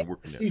at the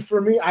bottom.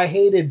 For me, I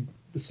hated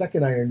the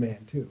second Iron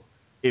Man too.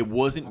 It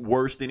wasn't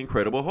worse than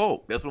Incredible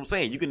Hulk. That's what I'm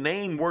saying. You can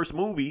name worse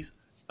movies.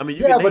 I mean,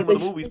 you can name other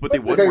movies, but they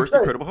weren't worse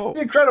than Incredible Hulk.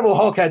 The Incredible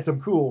Hulk had some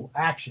cool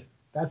action.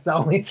 That's the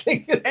only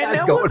thing. And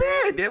that was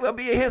it. I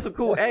mean, it had some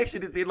cool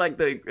action. It's like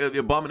the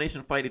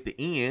Abomination fight at the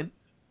end,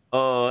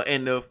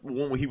 and the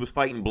one where he was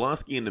fighting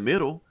Blonsky in the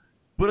middle.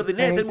 But other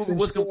than that movie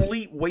was a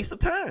complete waste of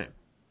time.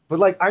 But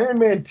like Iron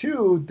Man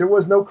 2, there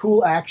was no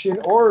cool action,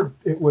 or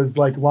it was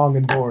like long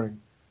and boring.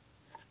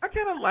 I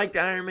kind of liked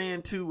Iron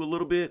Man 2 a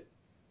little bit,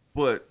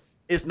 but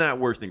it's not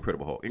worse than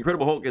Incredible Hulk.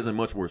 Incredible Hulk is a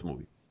much worse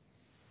movie.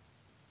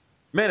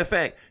 Matter of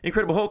fact,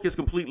 Incredible Hulk is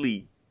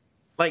completely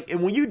like,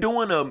 and when you're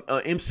doing a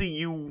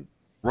MCU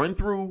run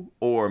through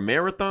or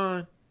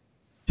marathon,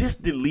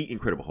 just delete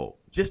Incredible Hulk.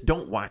 Just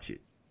don't watch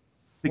it.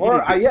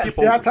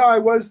 That's how I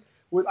was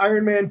with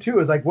Iron Man 2.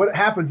 Is like, what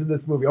happens in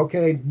this movie?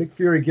 Okay, Nick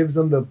Fury gives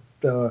them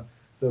the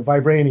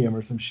vibranium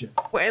or some shit.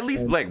 Well, at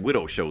least Black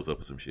Widow shows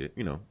up or some shit.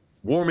 You know,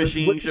 War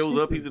Machine shows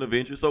up. He's an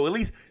Avenger, so at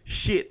least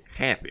shit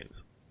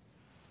happens.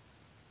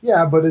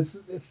 Yeah, but it's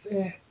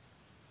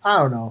I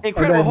don't know.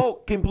 Incredible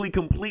Hulk can be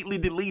completely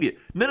deleted.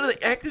 None of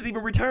the actors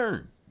even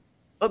return,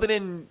 other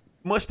than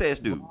Mustache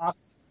Dude.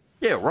 Ross.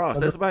 Yeah, Ross.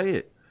 That's about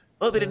it.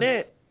 Other than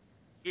that,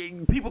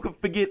 people can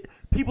forget.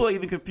 People are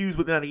even confused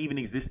whether or not they even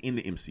exist in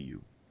the MCU.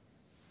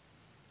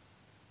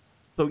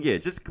 So yeah,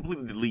 just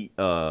completely delete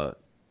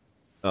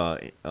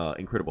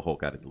Incredible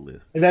Hulk out of the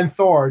list. And then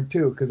Thor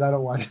too, because I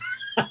don't watch.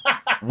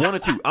 1 or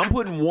 2. I'm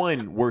putting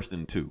 1 worse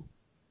than 2.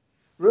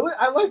 Really,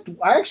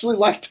 I actually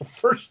liked the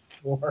first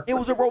Thor. It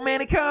was a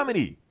romantic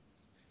comedy.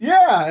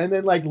 Yeah, and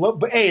then like,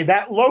 but hey,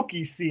 that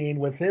Loki scene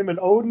with him and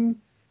Odin.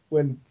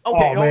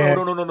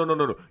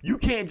 No. You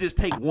can't just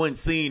take one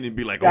scene and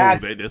be like,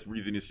 that's the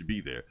reason it should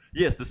be there.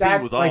 Yes, the scene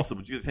was awesome,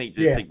 but you just can't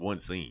take one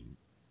scene.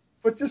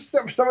 But just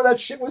some of that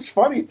shit was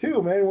funny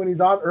too, man. When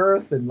he's on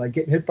Earth and like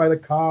getting hit by the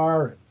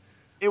car. And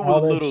it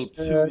was a little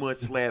too much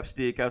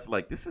slapstick. I was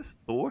like, this is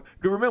Thor?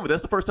 Because remember,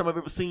 that's the first time I've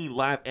ever seen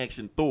live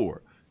action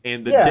Thor.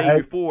 And the day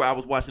before, I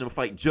was watching him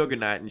fight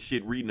Juggernaut and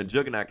shit, reading a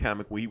Juggernaut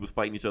comic where he was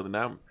fighting each other.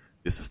 Now,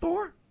 this is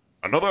Thor?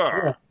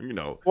 You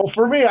know. Well,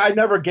 for me, I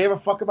never gave a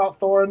fuck about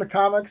Thor in the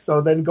comics,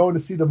 so then going to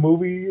see the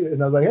movie,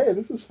 and I was like, hey,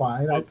 this is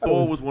fine.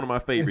 Thor was one of my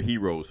favorite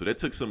heroes, so that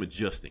took some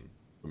adjusting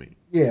for me.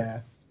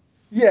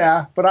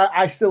 Yeah, but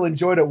I still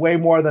enjoyed it way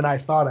more than I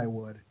thought I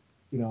would.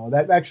 You know,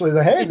 that actually,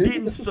 hey, it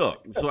didn't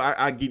suck, so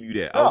I give you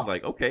that. No. I was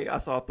like, okay, I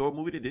saw a Thor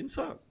movie that didn't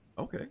suck.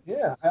 Okay.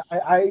 Yeah,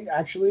 I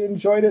actually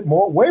enjoyed it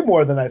way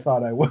more than I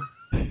thought I would.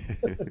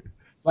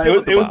 Like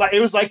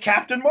it was like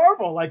Captain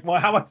Marvel, like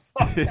how I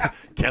saw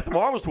Captain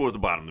Marvel's towards the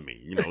bottom to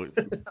me. You know,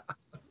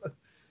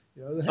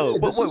 hey,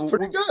 this was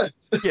pretty good.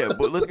 Yeah,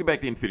 but let's get back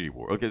to Infinity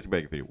War. Okay, let's get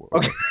back to Infinity War.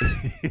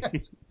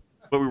 Okay.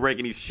 But we're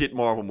ranking these shit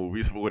Marvel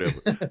movies for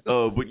whatever.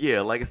 But yeah,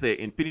 like I said,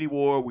 Infinity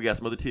War, we got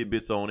some other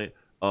tidbits on it.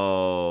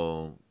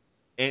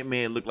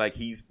 Ant-Man looked like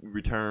he's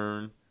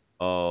returned.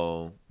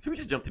 So we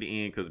just jump to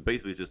the end because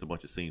basically it's just a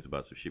bunch of scenes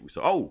about some shit we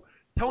saw. Oh,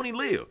 Tony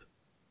lived.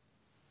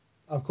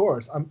 Of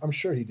course, I'm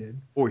sure he did.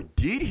 Or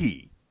did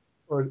he?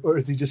 Or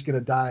is he just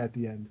gonna die at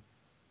the end?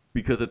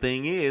 Because the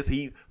thing is,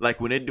 he like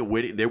when they're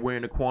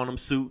wearing the quantum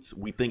suits.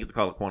 We think it's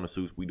called quantum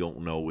suits. We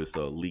don't know. It's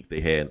a leak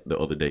they had the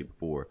other day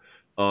before.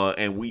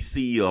 And we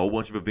see a whole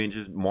bunch of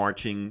Avengers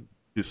marching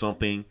to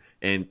something,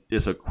 and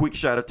there's a quick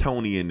shot of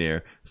Tony in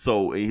there.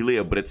 So he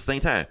lived, but at the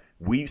same time,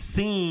 we've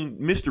seen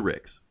Mr.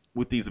 X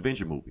with these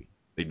Avenger movie.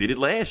 They did it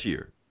last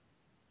year.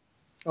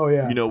 Oh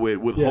yeah, you know,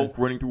 with Hulk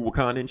running through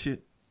Wakanda and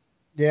shit.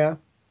 Yeah,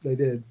 they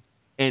did.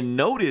 And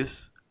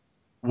notice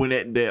when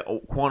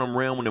that quantum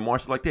realm, when they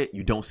march like that,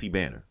 you don't see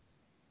Banner.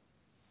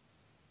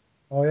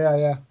 Oh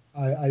yeah.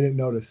 I didn't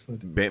notice. But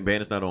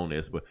Banner's not on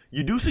this, but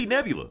you do see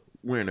Nebula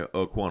wearing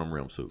a quantum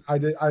realm suit. I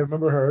did. I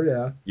remember her.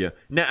 Yeah. Yeah.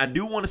 Now I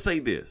do want to say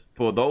this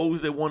for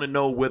those that want to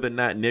know whether or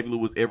not Nebula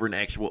was ever an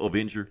actual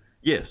Avenger.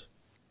 Yes,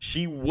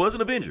 she was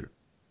an Avenger,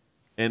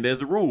 and there's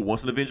the rule: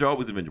 once an Avenger,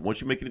 always an Avenger. Once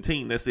you make it a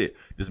team, that's it.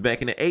 This is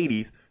back in the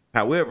 '80s.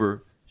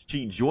 However,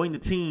 she joined the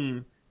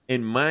team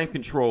and mind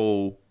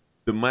control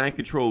the mind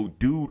control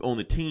dude on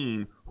the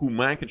team who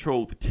mind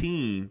controlled the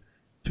team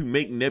to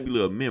make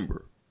Nebula a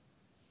member.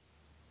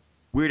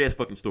 Weird ass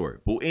fucking story.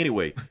 But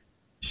anyway,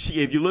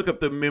 if you look up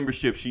the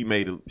membership, she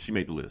made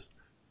the list.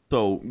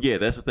 So yeah,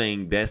 that's the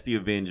thing. That's the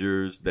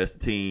Avengers. That's the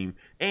team.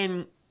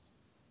 And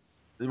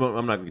well,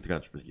 I'm not gonna get to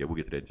controversy yet. We'll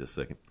get to that in just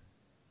a second.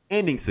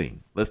 Ending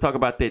scene. Let's talk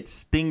about that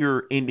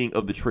stinger ending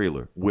of the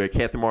trailer where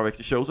Captain Marvel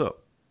actually shows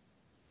up.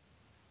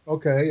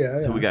 Okay,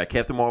 yeah. So we got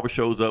Captain Marvel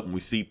shows up and we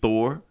see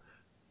Thor.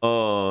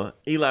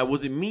 Eli,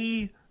 was it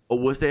me or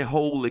was that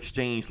whole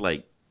exchange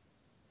like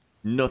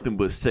nothing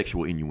but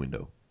sexual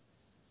innuendo?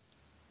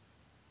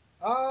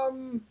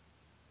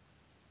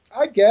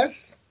 I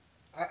guess.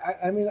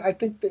 I mean, I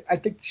think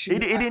she.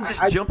 It didn't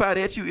just jump out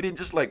at you. It didn't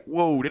just like,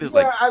 whoa, that is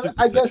like.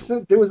 I guess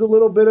there was a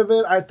little bit of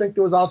it. I think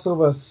there was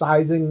also a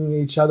sizing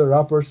each other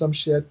up or some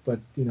shit. But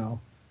you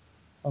know,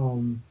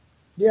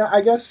 yeah,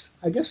 I guess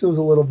there was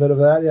a little bit of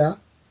that. Yeah.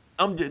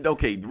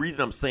 Okay. The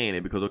reason I'm saying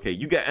it because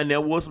you got and there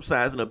was some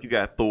sizing up. You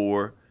got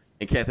Thor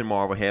and Captain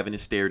Marvel having to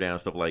stare down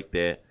stuff like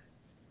that.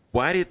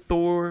 Why did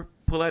Thor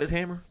pull out his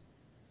hammer?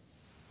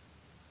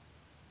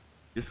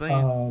 Just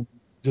saying.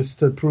 Just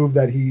to prove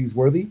that he's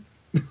worthy.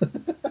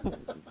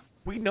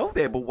 We know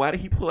that, but why did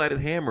he pull out his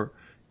hammer?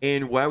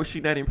 And why was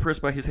she not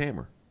impressed by his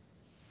hammer?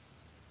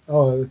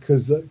 Oh,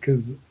 because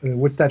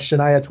what's that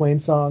Shania Twain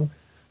song?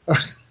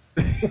 The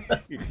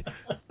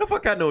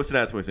fuck I know it's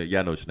Shania Twain song. Yeah,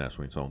 I know Shania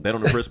Twain song. That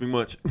don't impress me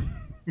much.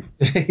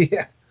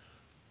 Yeah.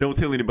 Don't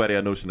tell anybody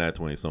I know Shania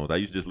Twain songs. I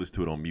used to just listen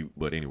to it on mute,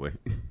 but anyway.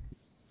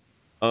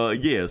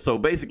 Yeah, so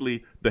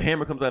basically the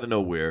hammer comes out of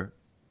nowhere.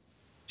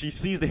 She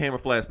sees the hammer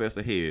flash past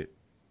her head,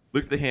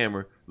 looks at the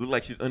hammer, looks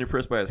like she's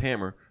unimpressed by his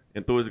hammer,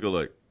 and Thor's go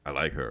like, I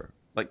like her.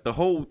 Like the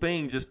whole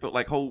thing just felt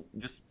like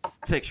just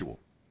sexual.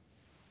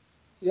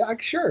 Yeah,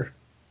 sure.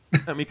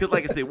 I mean, because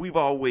like I said,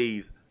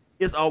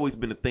 it's always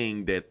been a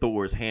thing that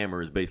Thor's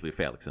hammer is basically a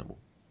phallic symbol.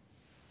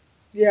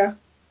 Yeah.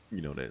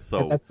 You know that.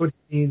 So that's what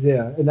he needs,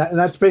 yeah. And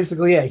that's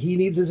basically it. He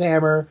needs his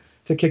hammer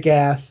to kick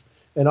ass.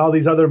 And all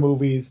these other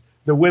movies,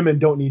 the women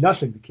don't need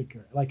nothing to kick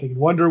her. Like in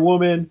Wonder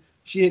Woman,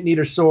 she didn't need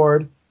her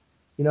sword,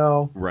 you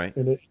know. Right.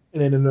 And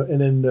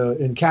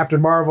in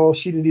Captain Marvel,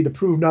 she didn't need to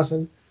prove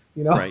nothing,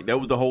 you know. Right. That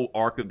was the whole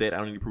arc of that. I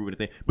don't need to prove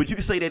anything. But you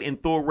could say that in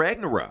Thor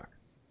Ragnarok,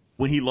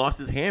 when he lost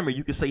his hammer,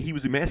 you could say he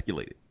was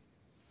emasculated.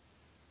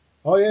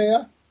 Oh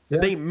yeah.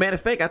 Matter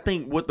of fact, I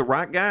think what the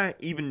Rock guy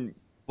even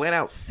flat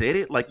out said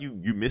it, like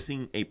you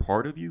missing a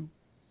part of you.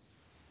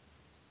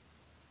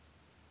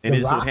 And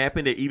it so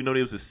happened that even though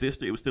there was a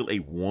sister, it was still a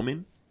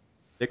woman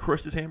that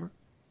crushed his hammer.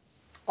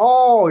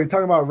 Oh, you're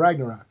talking about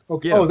Ragnarok.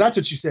 Okay. Yeah. Oh, that's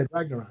what you said,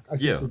 Ragnarok. I'm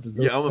sorry.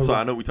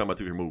 I know we're talking about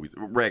two different movies.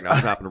 Ragnarok,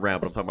 I'm hopping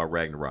around, but I'm talking about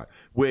Ragnarok,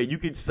 where you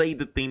could say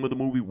the theme of the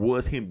movie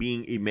was him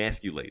being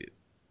emasculated.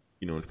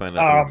 You know, and find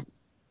out.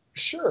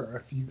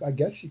 Sure, I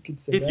guess you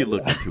could say if that, you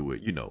look into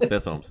it, you know,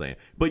 that's what I'm saying.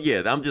 But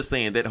yeah, I'm just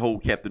saying that whole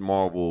Captain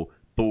Marvel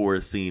Thor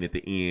scene at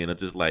the end, I'm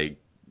just like,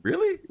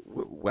 really?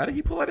 Why did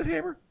he pull out his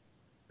hammer?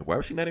 Why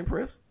was she not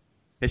impressed?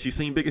 Has she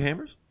seen bigger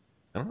hammers?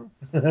 I don't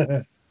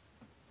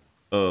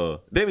know.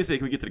 David said,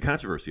 can we get to the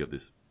controversy of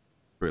this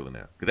trailer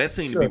now? Because that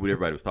seemed to be what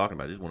everybody was talking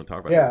about. I just want to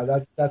talk about that. Yeah,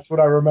 that's what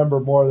I remember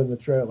more than the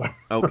trailer.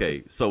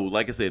 Okay, so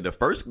like I said, the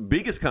first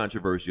biggest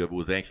controversy of it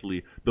was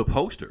actually the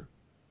poster.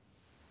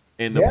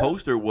 And the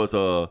poster was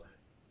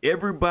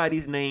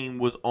everybody's name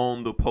was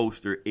on the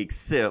poster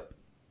except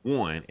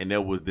one, and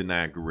that was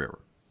Danai Gurira.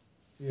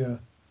 Yeah.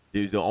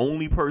 There's the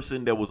only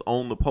person that was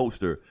on the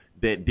poster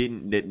that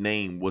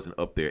name wasn't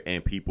up there,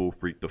 and people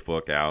freaked the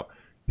fuck out.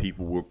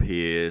 People were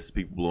pissed.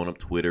 People blowing up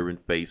Twitter and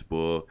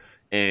Facebook.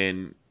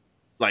 And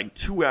like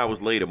 2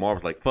 hours later,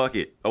 Marvel's like, fuck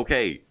it.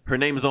 Okay, her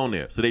name is on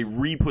there. So they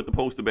re-put the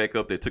poster back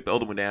up there, took the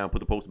other one down, put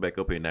the poster back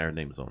up here, and now her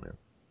name is on there.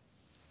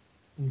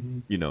 Mm-hmm.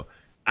 You know,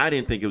 I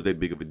didn't think it was that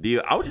big of a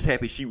deal. I was just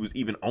happy she was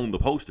even on the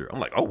poster. I'm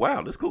like, oh,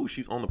 wow, that's cool.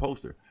 She's on the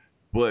poster.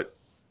 But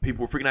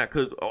people were freaking out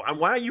because,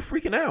 why are you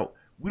freaking out?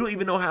 We don't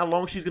even know how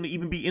long she's going to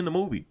even be in the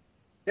movie.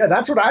 Yeah,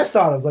 that's what I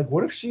thought. I was like,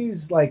 what if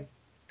she's like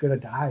going to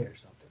die or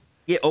something?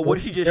 Yeah, or what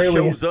if she just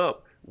shows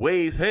up,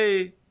 waves,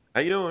 hey,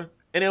 how you doing?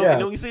 And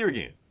then you see her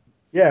again.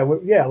 Yeah,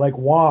 like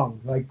Wong.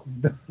 Like,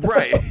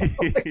 right.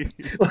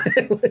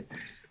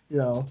 You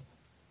know.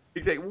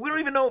 Exactly. We don't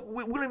even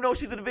know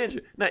she's an Avenger.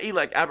 Now,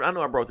 Eli, I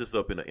know I brought this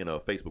up in a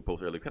Facebook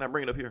post earlier. Can I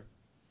bring it up here?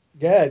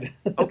 Good.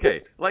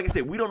 Okay. Like I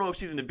said, we don't know if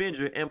she's an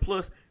Avenger, and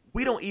plus,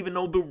 we don't even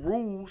know the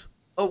rules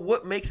of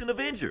what makes an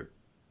Avenger.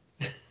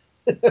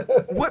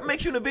 What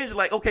makes you an Avenger?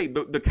 Like, okay,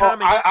 the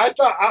comics.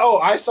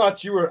 I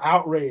thought you were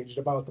outraged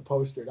about the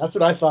poster. That's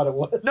what I thought it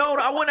was. No,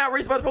 I wasn't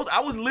outraged about the poster. I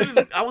was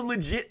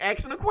legit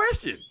asking a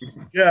question.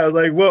 Yeah,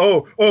 like,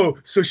 well,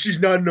 so she's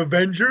not an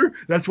Avenger?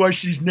 That's why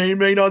she's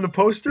name ain't on the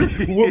poster?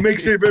 What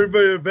makes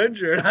everybody an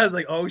Avenger? And I was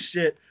like, oh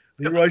shit,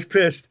 Leroy's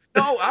pissed.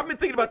 No, I've been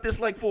thinking about this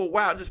like for a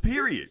while, just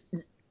period.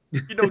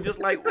 You know, just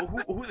like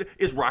who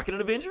is Rocket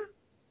an Avenger?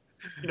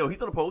 You know,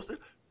 he's on the poster.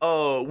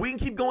 We can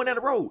keep going down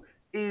the road.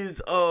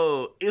 Is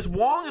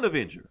Wong an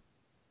Avenger?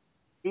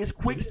 Is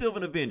Quicksilver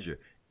an Avenger?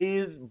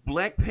 Is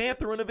Black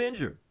Panther an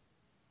Avenger?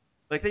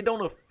 Like, they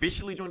don't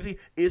officially join the team.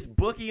 Is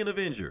Bucky an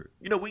Avenger?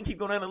 You know, we can keep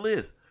going down the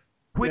list.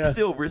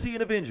 Quicksilver, is he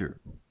an Avenger?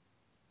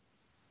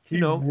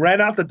 He ran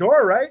out the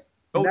door, right?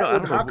 Oh, no, I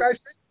don't know. Hawkeye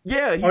say?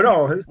 Yeah.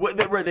 No.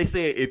 They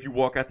say if you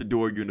walk out the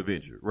door, you're an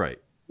Avenger. Right.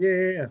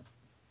 Yeah.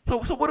 So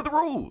what are the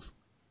rules?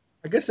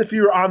 I guess if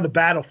you're on the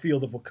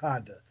battlefield of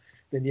Wakanda,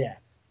 then yeah.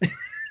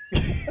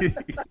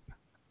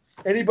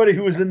 Anybody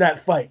who was in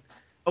that fight.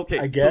 Okay,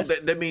 I guess.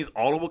 So that means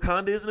all of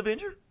Wakanda is an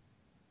Avenger?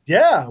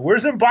 Yeah,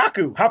 where's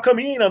M'Baku? How come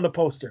he ain't on the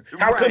poster?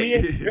 How come he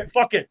ain't?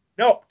 Fuck it.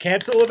 No,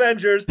 cancel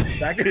Avengers.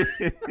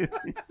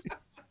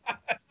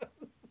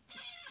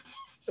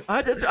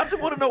 I just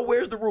want to know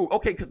where's the rule.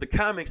 Okay, because the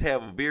comics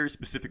have a very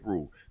specific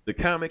rule. The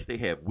comics, they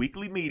have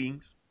weekly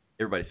meetings.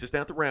 Everybody sits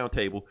down at the round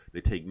table.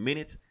 They take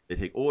minutes. They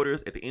take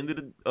orders. At the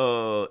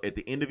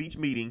end of each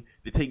meeting,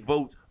 they take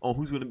votes on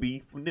who's going to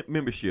be for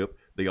membership.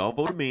 They all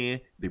vote them in.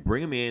 They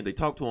bring them in. They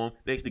talk to them.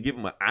 They actually give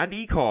them an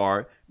ID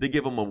card. They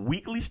give them a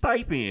weekly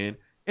stipend,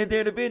 and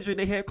they're an Avenger. And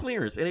they have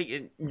clearance,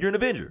 and you're an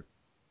Avenger,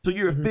 so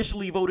you're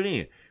officially voted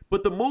in.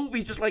 But the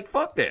movie's just like,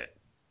 fuck that.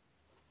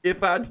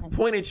 If I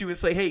point at you and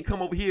say, "Hey,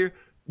 come over here,"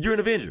 you're an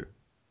Avenger.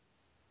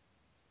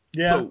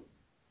 Yeah.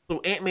 So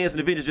Ant-Man's an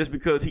Avenger just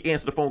because he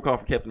answered the phone call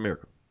from Captain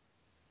America.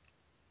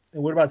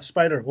 And what about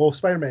Spider? Well,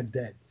 Spider-Man's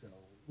dead. So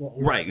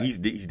Right, he's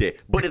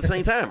dead. But at the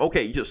same time,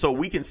 okay, so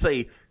we can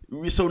say,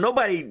 so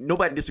nobody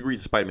disagrees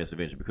with Spider-Man's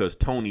Avenger because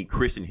Tony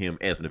christened him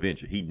as an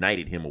Avenger. He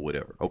knighted him or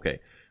whatever. Okay,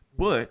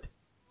 but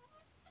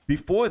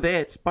before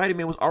that,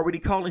 Spider-Man was already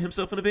calling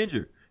himself an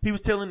Avenger. He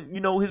was telling,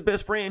 his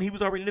best friend he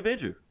was already an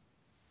Avenger.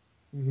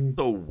 Mm-hmm.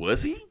 So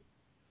was he?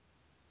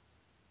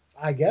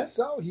 I guess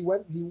so.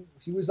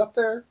 He was up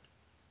there.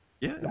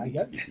 Yeah, I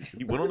guess.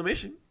 he went on the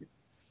mission.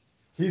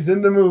 He's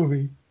in the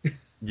movie.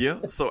 Yeah,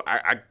 so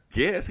I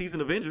guess he's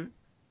an Avenger.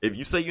 If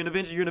you say you're an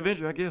Avenger, you're an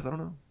Avenger, I guess. I don't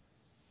know.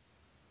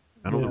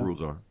 I know the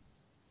rules are.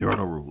 There are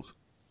no rules.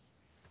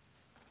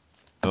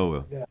 Oh,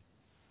 well.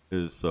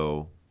 Yeah.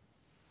 So,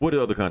 what are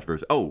the other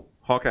controversies? Oh,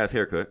 Hawkeye's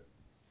haircut.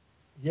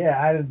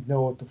 Yeah, I didn't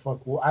know what the fuck.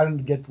 I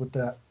didn't get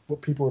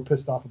what people were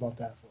pissed off about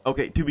that for.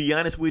 Okay, to be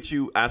honest with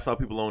you, I saw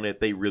people on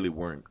that. They really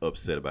weren't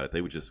upset about it.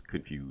 They were just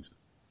confused.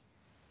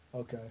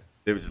 Okay.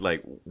 They were just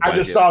like... I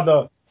just saw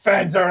the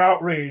fans are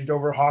outraged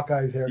over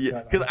Hawkeye's haircut.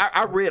 Yeah, because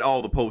I read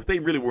all the posts. They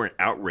really weren't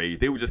outraged.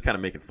 They were just kind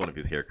of making fun of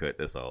his haircut.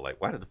 That's all.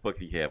 Like, why the fuck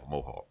did he have a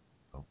mohawk?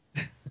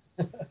 Okay.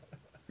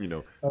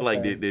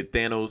 Like did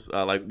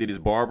Thanos, did his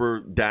barber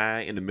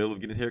die in the middle of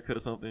getting his haircut or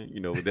something?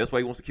 That's why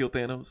he wants to kill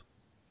Thanos.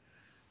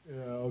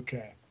 Yeah,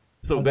 okay.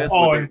 So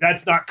and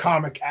that's not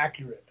comic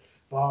accurate.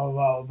 Blah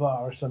blah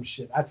blah or some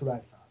shit. That's what I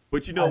thought.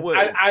 But you know what?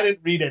 I didn't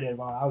read it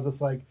anymore. I was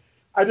just like,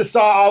 I just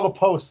saw all the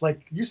posts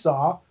like you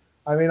saw.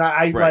 I mean,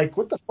 I like,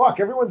 what the fuck?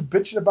 Everyone's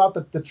bitching about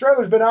the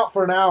trailer's been out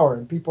for an hour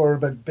and people have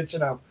been bitching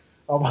about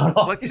all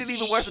like they didn't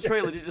even watch the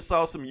trailer. They just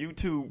saw some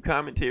YouTube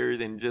commentaries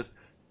and just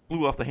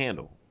flew off the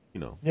handle.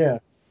 Yeah.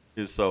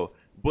 And so,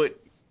 but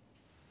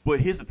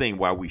here's the thing: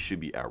 why we should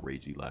be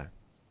outraged, Eli.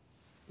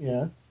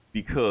 Yeah.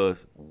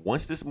 Because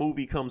once this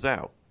movie comes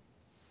out,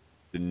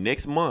 the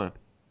next month,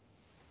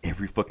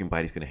 every fucking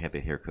body's gonna have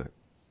their haircut.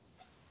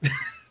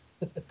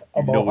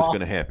 You know what's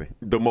gonna happen?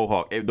 The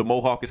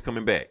Mohawk is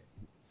coming back.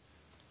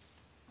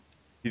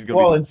 He's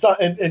gonna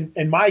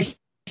in my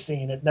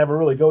scene, it never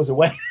really goes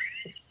away.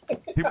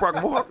 People rock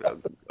a Mohawk.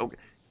 Okay,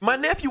 my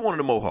nephew wanted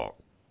a Mohawk.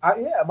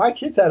 Yeah, my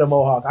kids had a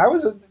Mohawk.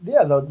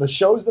 The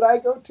shows that I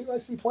go to, I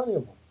see plenty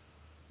of them.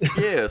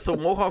 Yeah, so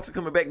Mohawks are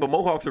coming back, but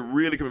Mohawks are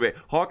really coming back.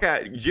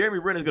 Hawkeye, Jeremy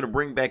Renner's going to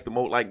bring back the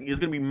Mohawk. Like, it's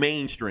going to be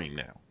mainstream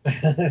now.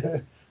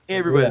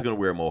 Everybody's going to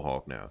wear a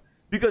Mohawk now.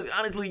 Because,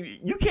 honestly,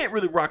 you can't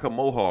really rock a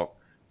Mohawk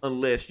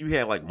unless you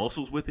have, like,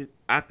 muscles with it,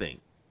 I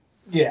think.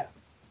 Yeah.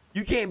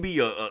 You can't be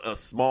a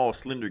small,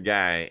 slender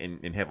guy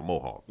and have a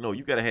Mohawk. No,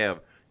 you got to have,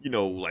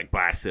 like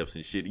biceps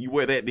and shit. You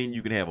wear that, then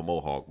you can have a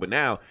Mohawk. But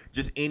now,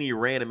 just any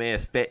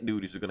random-ass fat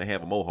dude is going to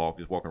have a Mohawk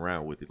just walking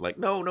around with it. Like,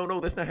 no,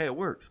 that's not how it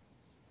works.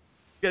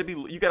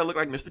 You gotta look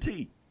like Mr.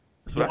 T.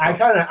 That's what I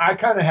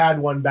kind of had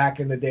one back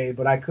in the day,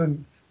 but I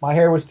couldn't. My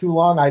hair was too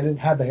long. I didn't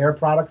have the hair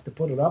products to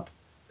put it up.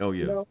 Oh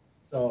yeah.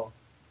 So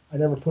I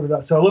never put it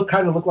up. So it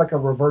kind of looked like a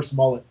reverse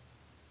mullet.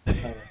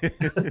 Hey,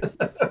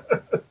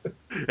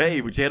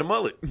 but you had a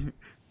mullet.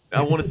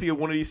 I want to see if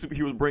one of these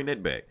superheroes bring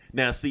that back.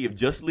 Now, see if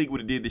Justice League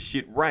would have did the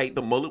shit right,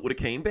 the mullet would have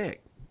came back.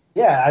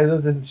 Yeah,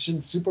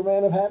 shouldn't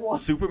Superman have had one?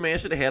 Superman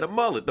should have had a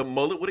mullet. The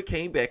mullet would have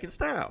came back in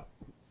style.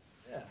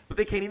 Yeah. But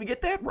they can't even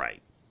get that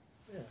right.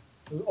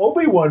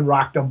 Obi-Wan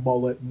rocked a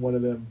mullet in one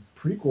of them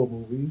prequel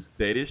movies.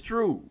 That is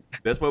true.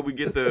 That's why we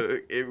get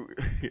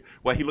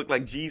why he looked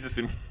like Jesus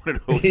in one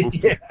of those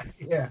movies.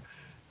 Yeah.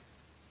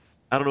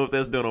 I don't know if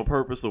that's done on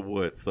purpose or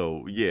what.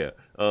 So yeah.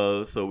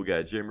 So we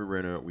got Jeremy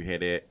Renner. We had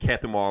that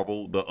Captain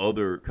Marvel. The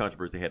other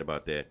controversy they had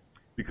about that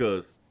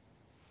because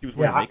he was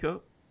wearing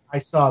makeup. I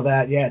saw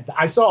that. Yeah,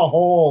 I saw a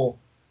whole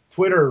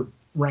Twitter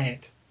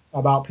rant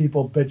about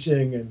people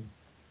bitching and.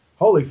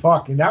 Holy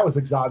fuck! And that was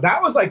exhausting.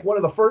 That was like one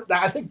of the first.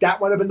 I think that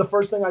might have been the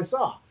first thing I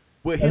saw.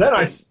 Well, and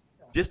then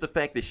just the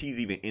fact that she's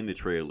even in the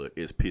trailer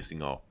is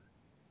pissing off.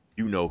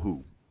 You know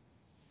who?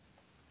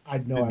 I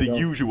know the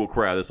usual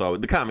crowd that's always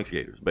the comic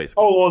skaters,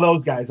 basically. Oh,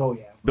 those guys. Oh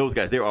yeah, those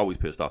guys. They're always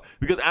pissed off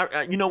because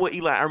you know what,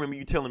 Eli? I remember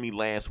you telling me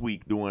last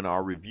week during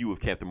our review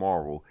of Captain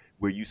Marvel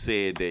where you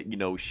said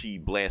that she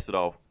blasted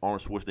off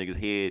Arnold Schwarzenegger's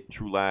head,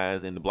 True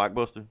Lies, and the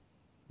Blockbuster.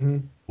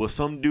 Mm-hmm. Well,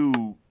 some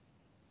dude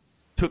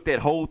took that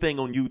whole thing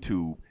on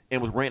YouTube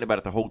and was ranting about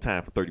it the whole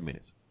time for 30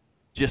 minutes.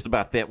 Just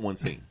about that one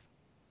scene.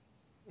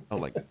 I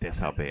was like, that's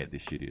how bad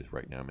this shit is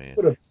right now, man.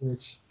 What a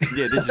bitch.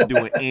 Yeah, this is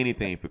doing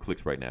anything for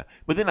clicks right now.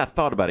 But then I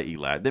thought about it,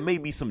 Eli. There may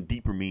be some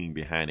deeper meaning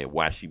behind it,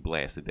 why she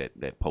blasted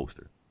that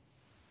poster.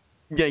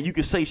 Yeah, you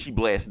could say she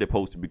blasted that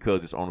poster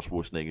because it's Arnold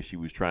Schwarzenegger. She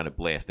was trying to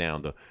blast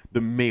down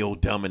the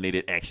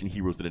male-dominated action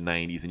heroes of the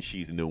 90s, and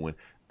she's a new one.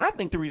 I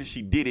think the reason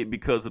she did it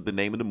because of the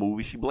name of the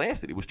movie she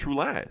blasted. It was True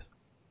Lies.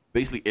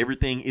 Basically,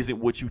 everything isn't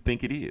what you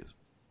think it is.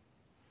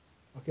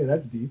 Okay,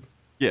 that's deep.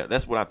 Yeah,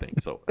 that's what I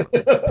think. So,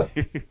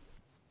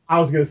 I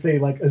was gonna say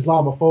like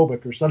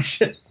Islamophobic or some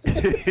shit.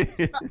 That's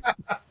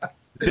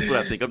what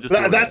I think. I'm just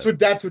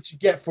that's what you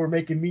get for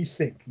making me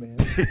think, man.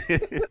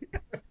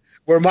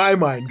 where my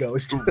mind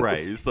goes to.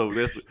 Right. So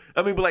that's.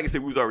 I mean, but like I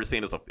said, we was already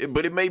saying this.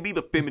 But it may be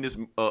the feminist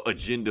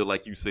agenda,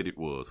 like you said it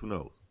was. Who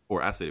knows?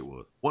 Or I said it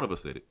was. One of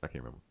us said it. I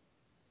can't remember.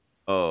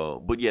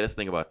 But yeah, let's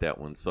think about that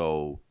one.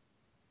 So.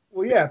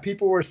 Well, yeah,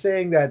 people were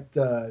saying that.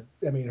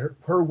 I mean,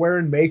 her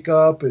wearing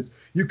makeup is.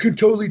 You could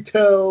totally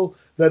tell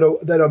that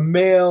a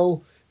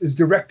male is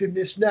directing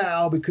this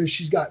now because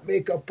she's got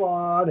makeup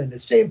on, and the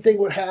same thing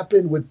would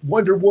happen with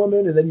Wonder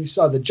Woman, and then you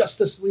saw the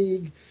Justice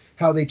League,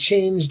 how they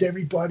changed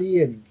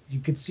everybody, and you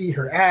could see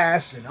her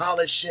ass and all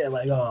this shit.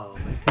 Like, oh,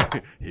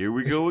 here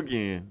we go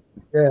again.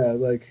 Yeah,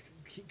 like,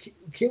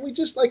 can we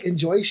just like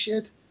enjoy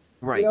shit?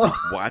 Right, You know?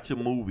 just watch a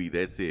movie.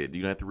 That's it.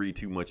 You don't have to read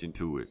too much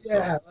into it.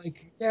 Yeah,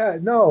 So.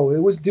 no, it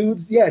was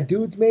dudes. Yeah,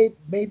 dudes made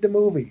the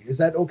movie. Is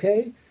that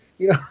okay?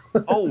 You know?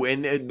 Oh,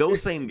 and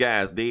those same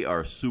guys, they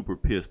are super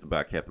pissed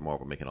about Captain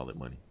Marvel making all that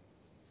money.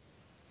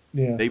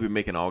 Yeah. They've been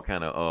making all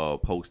kind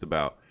of posts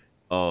about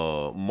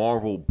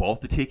Marvel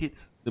bought the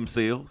tickets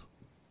themselves.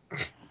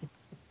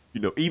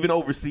 Even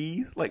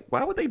overseas. Like,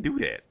 why would they do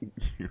that?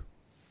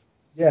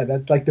 Yeah,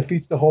 that like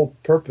defeats the whole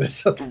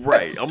purpose.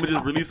 Right. I'm gonna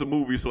just release a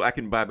movie so I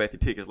can buy back the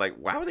tickets. Like,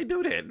 why would they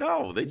do that?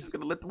 No, they just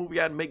gonna let the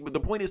movie out and make. But the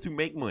point is to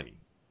make money.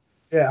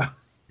 Yeah.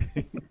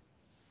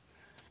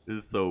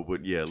 So,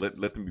 but yeah, let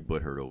them be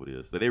butthurt over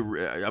this. So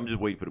I'm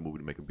just waiting for the movie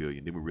to make $1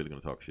 billion. Then we're really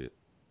gonna talk shit.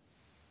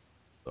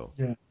 So,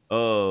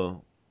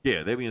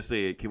 yeah. That being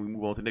said, can we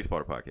move on to the next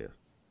part of the podcast?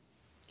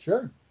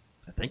 Sure.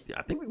 I think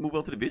we can move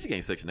on to the video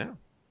game section now.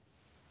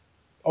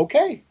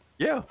 Okay.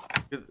 Yeah.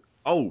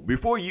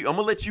 Before I'm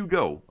gonna let you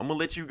go.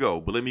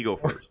 But let me go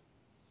first.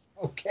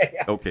 Okay.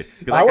 Okay.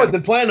 I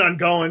wasn't planning on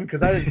going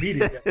because I didn't beat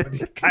it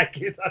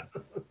yet.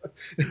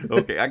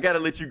 Okay, I gotta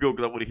let you go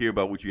because I want to hear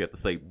about what you have to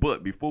say.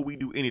 But before we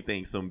do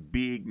anything, some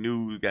big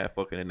news got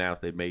fucking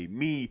announced that made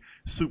me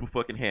super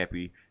fucking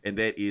happy, and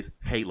that is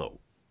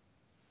Halo.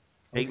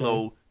 Okay.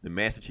 Halo, the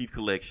Master Chief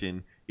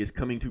Collection, is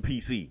coming to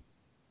PC.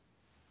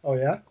 Oh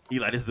yeah.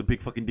 Eli, this is a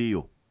big fucking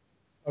deal.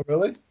 Oh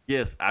really?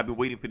 Yes, I've been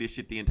waiting for this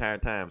shit the entire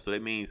time. So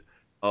that means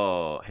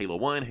Halo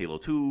 1, Halo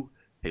 2,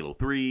 Halo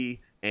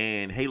 3,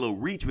 and Halo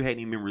Reach, which hadn't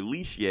even been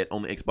released yet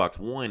on the Xbox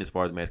One as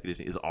far as the Master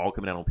Edition, is all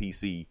coming out on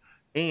PC.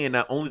 And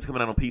not only is it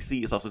coming out on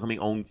PC, it's also coming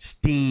on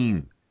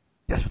Steam.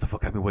 That's what the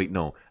fuck I've been waiting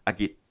on. I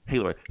get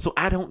Halo. So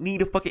I don't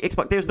need a fucking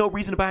Xbox. There's no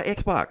reason to buy an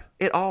Xbox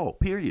at all,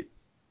 period.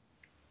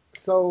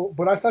 So,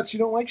 but I thought you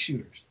don't like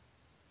shooters.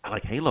 I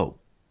like Halo.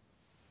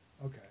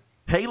 Okay.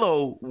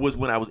 Halo was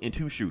when I was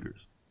into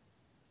shooters.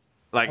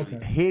 Like,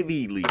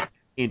 heavily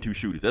into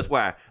shooters. That's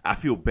why I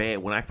feel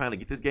bad when I finally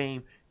get this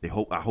game. I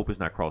hope it's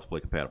not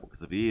cross-play compatible.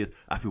 Because if it is,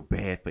 I feel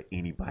bad for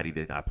anybody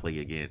that I play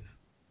against.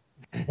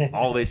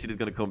 All that shit is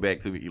gonna come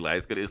back to me,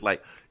 Eli. It's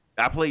like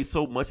I played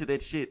so much of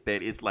that shit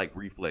that it's like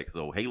reflex.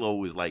 So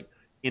Halo is like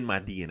in my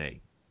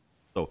DNA.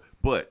 So,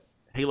 but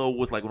Halo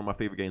was like one of my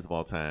favorite games of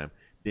all time.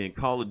 Then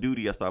Call of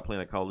Duty, I started playing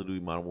like Call of Duty,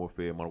 Modern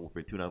Warfare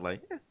 2, and I was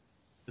like,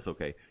 it's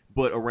okay.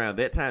 But around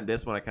that time,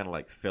 that's when I kind of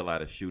like fell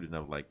out of shooters, and I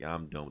was like,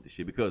 I'm done with this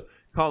shit because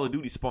Call of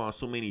Duty spawned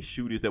so many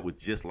shooters that were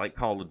just like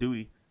Call of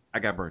Duty. I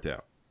got burnt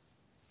out.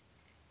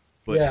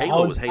 But yeah,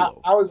 Halo was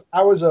Halo.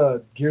 I was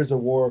a Gears of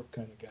War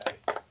kind of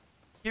guy.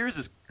 Gears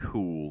is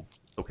cool.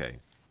 Okay.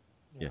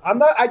 Yeah.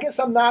 I guess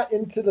I'm not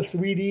into the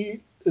 3D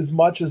as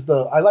much as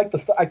I like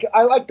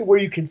the where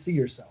you can see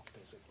yourself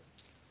basically.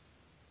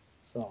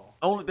 So.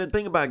 Only the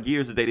thing about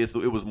Gears is that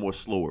it was more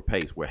slower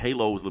paced, where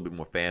Halo was a little bit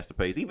more faster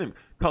paced. Even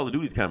Call of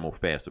Duty is kind of more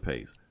faster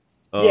paced.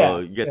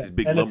 You got this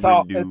big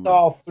lumbering dude. It's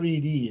all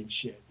 3D and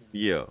shit.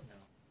 Yeah. You know?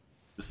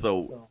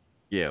 So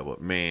yeah,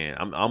 but man,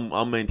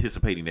 I'm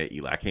anticipating that,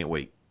 Eli. I can't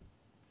wait.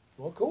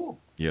 Well, cool.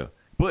 Yeah,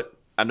 but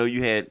I know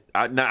you had.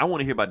 Now I want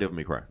to hear about Devil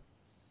May Cry.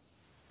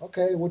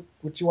 Okay, what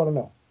you want to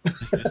know?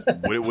 just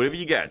whatever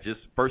you got.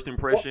 Just first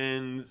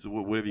impressions.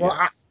 Whatever you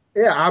got.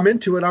 I'm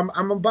into it.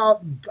 I'm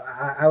about.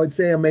 I would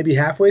say I'm maybe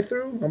halfway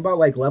through. I'm about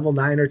like level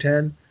 9 or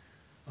 10.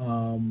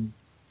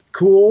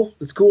 Cool.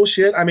 It's cool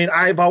shit. I mean,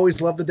 I've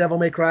always loved the Devil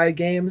May Cry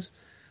games.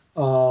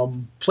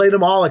 Played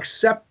them all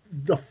except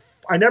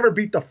I never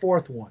beat the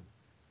 4th one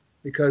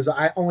because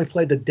I only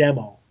played the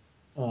demo.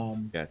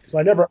 Gotcha. So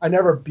I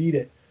never beat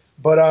it.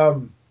 But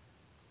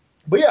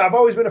yeah, I've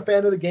always been a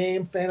fan of the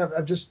game, fan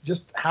of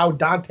just how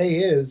Dante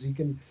is.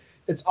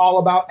 It's all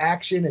about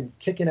action and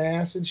kicking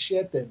ass and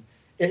shit. And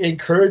it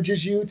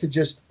encourages you to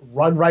just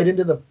run right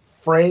into the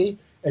fray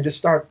and just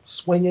start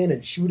swinging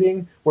and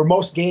shooting. Where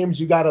most games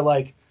you gotta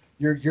like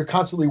you're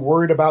constantly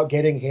worried about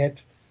getting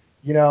hit,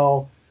 you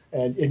know,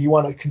 and you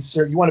want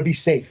to be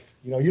safe.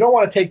 You know, you don't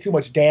want to take too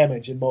much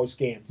damage in most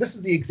games. This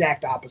is the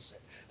exact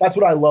opposite. That's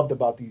what I loved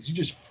about these. You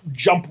just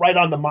jump right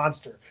on the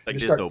monster. Like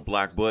there's no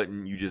block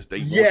button. You just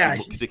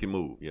stick and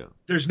move. Yeah.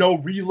 There's no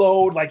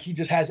reload. Like he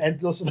just has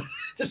endless,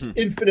 just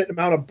infinite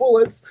amount of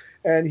bullets,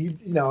 and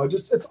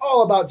it's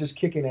all about just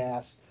kicking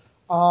ass.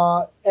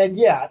 And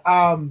yeah,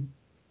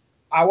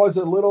 I was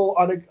a little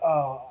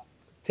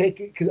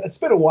because it's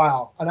been a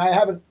while, and I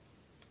haven't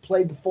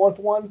played the 4th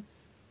one,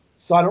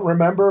 so I don't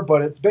remember.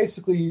 But it's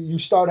basically you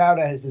start out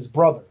as his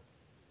brother.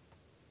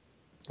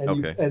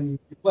 And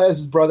you play as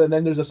his brother, and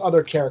then there's this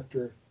other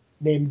character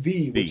named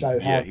V, which I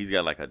have. He's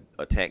got like a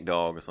attack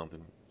dog or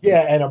something.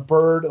 Yeah, and a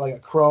bird, like a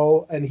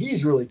crow, and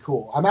he's really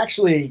cool. I'm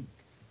actually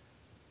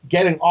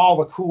getting all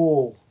the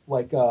cool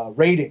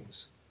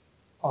ratings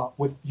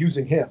with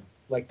using him,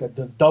 like the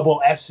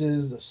double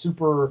S's, the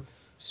super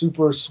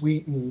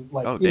sweet, and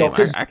like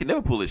I can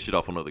never pull this shit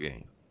off on other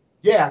games.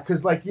 Yeah,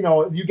 because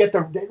you get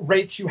it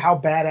rates you how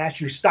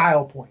badass your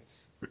style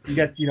points. You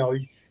get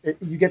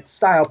you get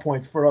style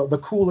points for the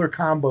cooler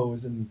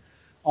combos and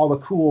all the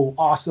cool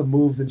awesome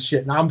moves and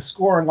shit. And I'm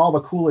scoring all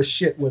the coolest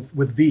shit with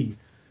V.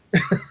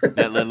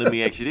 Now, let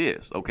me ask you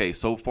this. Okay,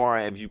 so far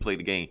as you played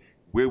the game,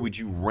 where would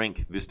you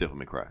rank this Devil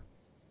May Cry?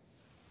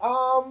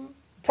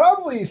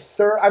 Probably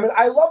third. I mean,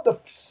 I love the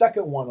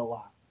second one a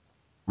lot.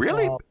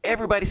 Really?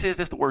 Everybody says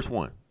that's the worst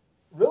one.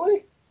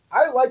 Really?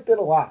 I liked it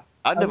a lot.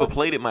 I never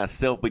played it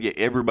myself, but yeah,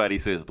 everybody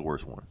says it's the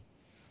worst one.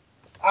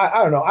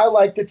 I don't know. I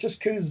liked it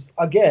just because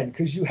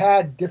you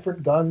had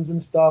different guns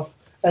and stuff.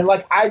 And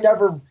I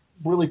never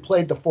really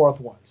played the fourth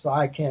one, so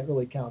I can't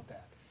really count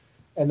that.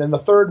 And then the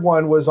third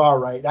one was all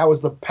right. That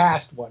was the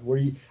past one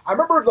I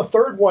remember the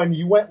third one,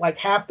 you went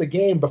half the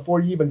game before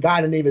you even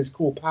got any of his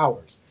cool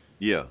powers.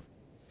 Yeah.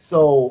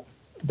 So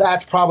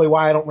that's probably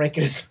why I don't rank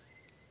it as,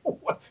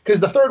 because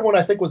the third one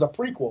I think was a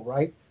prequel,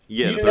 right?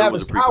 Yeah, he the didn't third have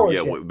was his a prequel.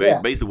 powers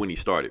yet. Basically when he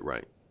started,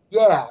 right?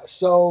 Yeah.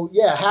 So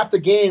half the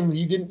game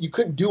you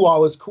couldn't do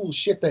all this cool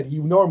shit that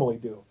you normally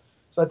do.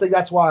 So I think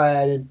that's why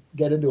I didn't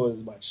get into it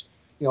as much.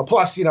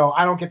 Plus,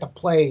 I don't get to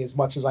play as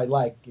much as I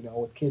like,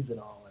 with kids and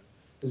all, and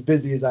as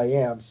busy as I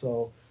am.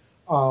 So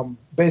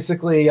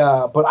basically,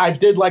 but I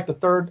did like the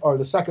third or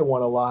the second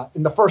one a lot.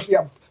 And the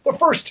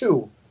first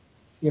two,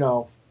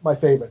 my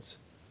favorites.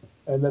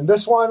 And then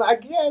this one,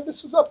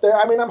 this was up there.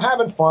 I mean, I'm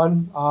having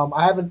fun.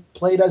 I haven't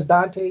played as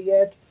Dante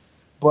yet,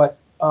 but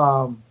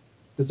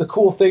there's a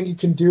cool thing you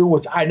can do,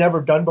 which I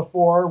never done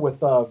before,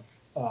 with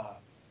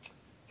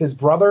his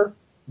brother,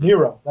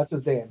 Nero. That's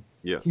his name.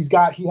 Yeah.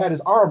 He had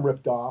his arm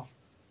ripped off.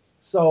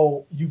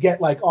 So you get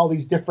all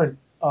these different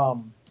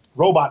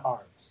robot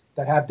arms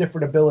that have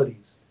different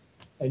abilities,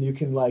 and you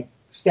can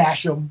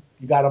stash them.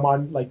 You got them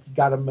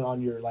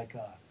on your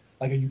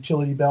a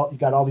utility belt. You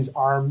got all these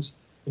arms,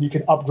 and you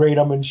can upgrade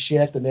them and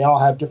shit. And they all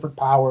have different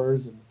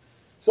powers, and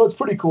so it's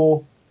pretty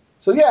cool.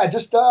 So yeah,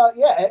 just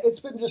it's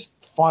been just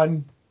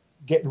fun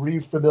getting really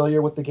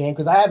familiar with the game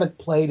because I haven't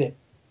played it.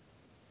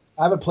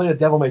 I haven't played a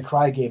Devil May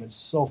Cry game in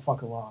so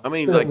fucking long. I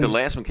mean, the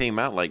last one came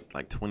out like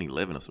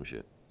 2011 or some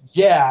shit.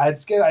 Yeah, I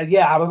was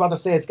about to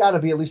say it's got to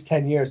be at least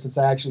 10 years since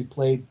I actually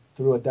played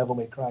through a Devil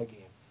May Cry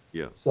game.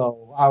 Yeah.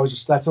 So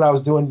that's what I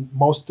was doing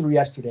most through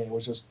yesterday.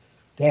 Was just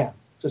getting,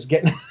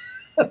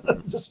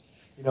 and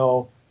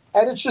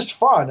it's just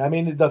fun. I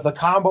mean, the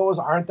combos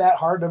aren't that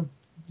hard to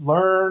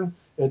learn.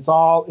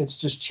 It's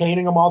just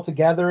chaining them all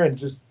together and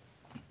just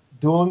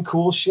doing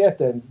cool shit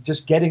and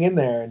just getting in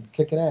there and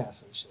kicking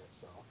ass and shit.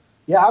 So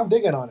yeah, I'm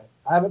digging on it.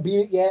 I haven't beat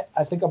it yet.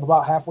 I think I'm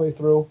about halfway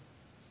through,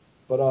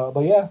 but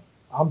yeah.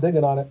 I'm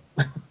digging on it.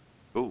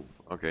 Cool.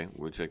 Okay,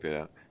 we'll check that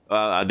out.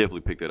 I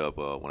definitely pick that up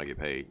when I get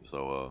paid.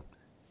 So,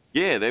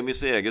 let me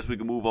say, I guess we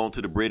can move on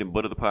to the bread and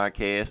butter of the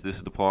podcast. This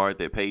is the part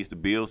that pays the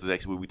bills. This is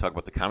actually where we talk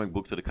about the comic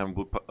books of the Comic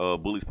Book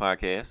Bullies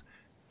podcast.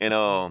 And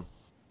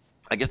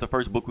I guess the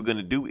first book we're going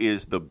to do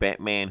is The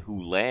Batman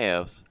Who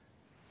Laughs.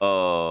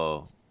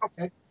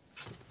 Okay.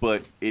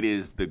 But it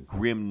is the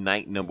Grim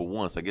Knight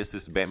 #1. So I guess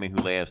this is Batman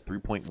Who Laughs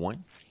 3.1,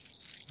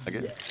 I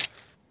guess.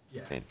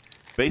 Yeah. And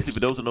basically, for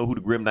those who know who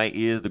the Grim Knight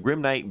is, the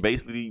Grim Knight,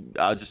 basically,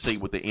 I'll just say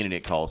what the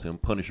internet calls him,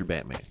 Punisher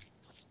Batman.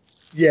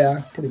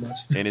 Yeah, pretty much.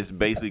 And it's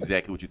basically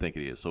exactly what you think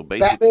it is. So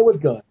basically, Batman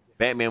with guns.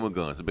 Batman with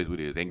guns, that's basically what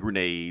it is, and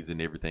grenades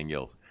and everything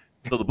else.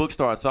 So the book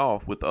starts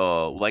off with,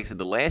 like I said,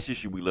 the last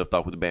issue we left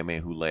off with the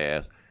Batman Who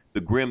Laughs.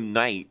 The Grim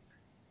Knight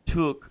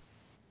took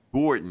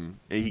Gordon,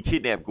 and he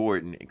kidnapped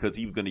Gordon because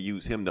he was going to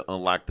use him to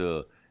unlock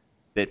that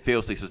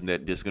failsafe system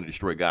that's going to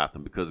destroy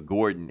Gotham because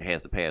Gordon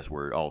has the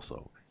password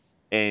also.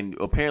 And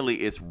apparently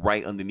it's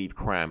right underneath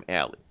Crime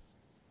Alley.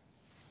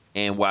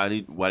 And while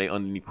they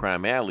underneath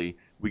Crime Alley,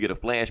 we get a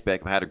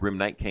flashback of how the Grim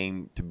Knight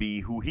came to be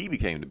who he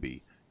became to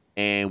be.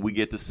 And we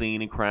get the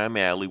scene in Crime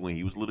Alley when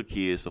he was a little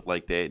kid, stuff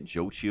like that.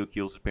 Joe Chill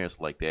kills his parents,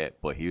 stuff like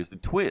that. But here's the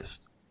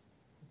twist.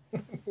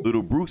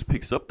 Little Bruce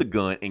picks up the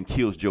gun and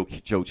kills Joe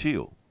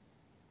Chill.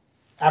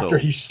 After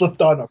he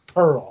slipped on a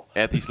pearl.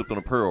 After he slipped on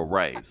a pearl,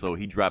 right. So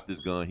he dropped his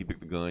gun, he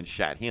picked the gun,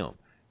 shot him.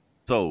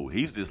 So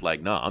he's just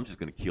like, nah, I'm just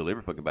going to kill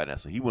every fucking body now.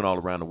 So he went all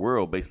around the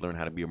world, basically learned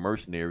how to be a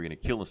mercenary and to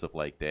kill and stuff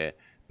like that.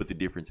 But the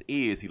difference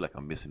is, he's like,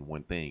 I'm missing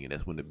one thing. And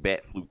that's when the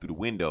bat flew through the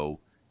window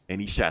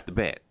and he shot the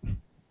bat.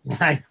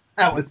 I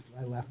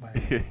laughed my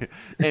head.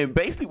 And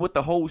basically what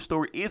the whole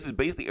story is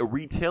basically a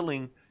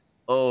retelling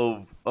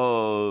of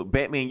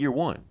Batman Year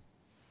One.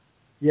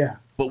 Yeah.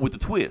 But with the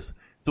twist.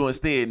 So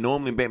instead,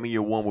 normally in Batman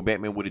Year One, where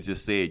Batman would have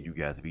just said, you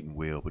guys have eaten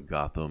well, but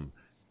Gotham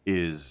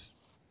is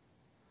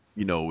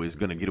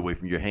going to get away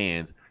from your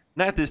hands.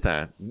 Not this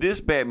time. This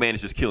Batman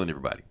is just killing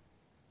everybody.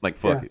 Like,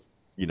 fuck it.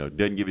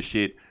 Doesn't give a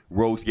shit.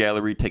 Rogues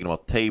Gallery, taking them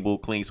off the table,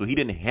 clean. So he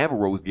didn't have a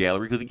Rogues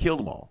Gallery because he killed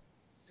them all.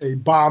 He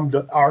bombed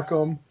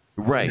Arkham.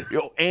 Right.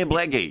 Yo, and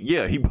Blackgate.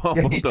 Yeah, he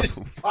bombed He both of just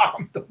them.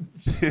 bombed them.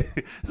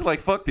 It's like,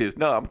 fuck this.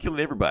 No, I'm killing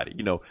everybody.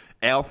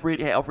 Alfred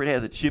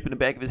has a chip in the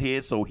back of his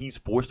head, so he's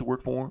forced to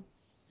work for him.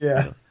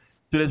 Yeah.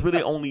 So there's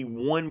really only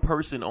one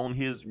person on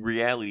his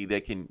reality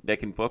that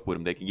can fuck with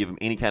him, that can give him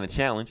any kind of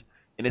challenge,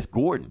 and it's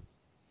Gordon.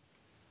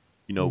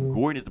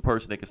 Gordon is the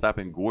person that can stop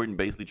him. Gordon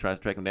basically tries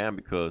to track him down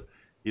because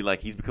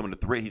he's becoming a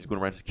threat. He's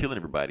going around just killing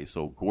everybody.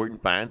 So Gordon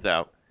finds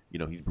out,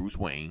 he's Bruce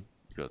Wayne,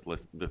 because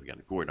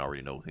Gordon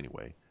already knows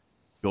anyway.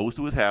 Goes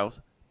to his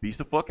house, beats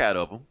the fuck out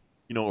of him,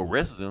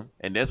 arrests him,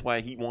 and that's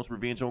why he wants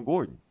revenge on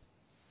Gordon.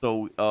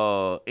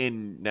 So,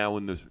 and now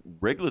in this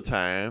regular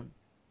time,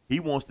 he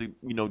wants to,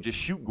 just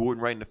shoot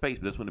Gordon right in the face.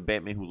 But that's when the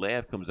Batman Who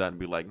Laughs comes out and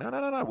be like,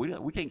 no,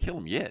 we can't kill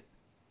him yet.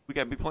 We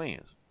got big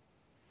plans.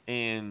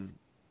 And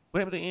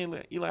what happened to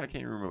end? Eli, I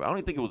can't remember. I don't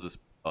even think it was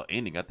an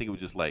ending. I think it was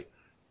just like,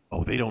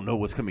 oh, they don't know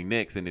what's coming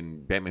next, and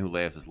then Batman Who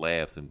Laughs just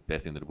laughs, and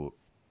that's the end of the book.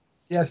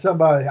 Yeah,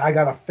 somebody, I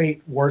got a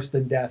fate worse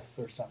than death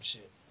or some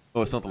shit.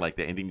 Or something like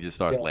that, and then he just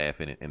starts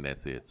laughing, and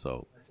that's it.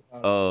 So,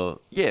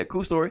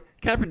 cool story.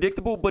 Kind of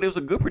predictable, but it was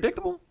a good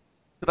predictable.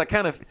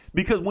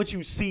 Because once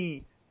you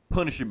see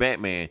Punisher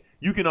Batman,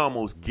 you can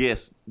almost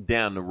guess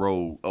down the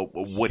road of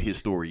what his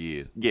story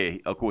is. Yeah,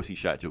 of course he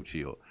shot Joe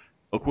Chill.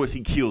 Of course he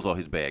kills all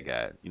his bad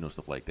guys,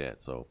 stuff like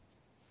that. So,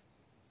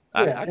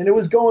 and it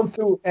was going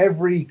through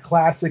every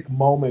classic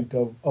moment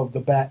of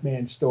the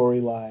Batman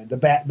storyline, the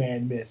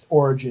Batman myth,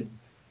 origin.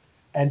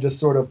 And just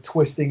sort of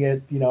twisting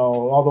it,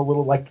 all the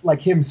little like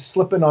him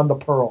slipping on the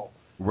pearl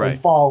and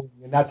falling,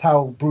 and that's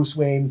how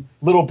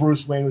little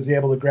Bruce Wayne, was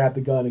able to grab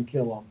the gun and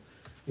kill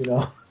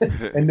him,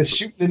 and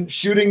the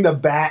shooting the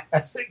bat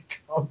as it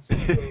comes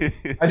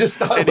through. I just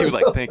thought, and he was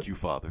like, "Thank you,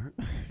 Father."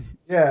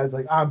 Yeah, it's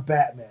like, I'm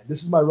Batman.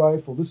 This is my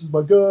rifle. This is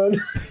my gun.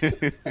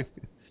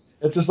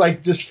 It's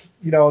just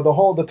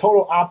the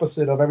total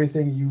opposite of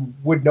everything you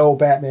would know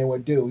Batman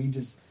would do. He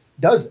just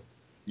does it.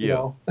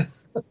 Yeah.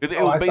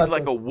 It was basically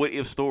like a what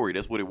if story.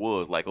 That's what it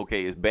was. Like,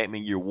 okay, it's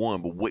Batman year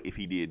one, but what if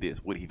he did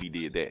this? What if he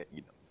did that?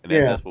 And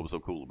that's what was so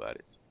cool about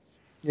it.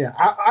 Yeah,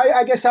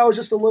 I guess I was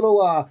just a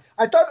little.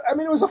 I thought,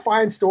 it was a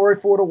fine story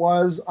for what it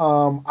was.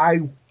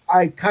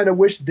 I kind of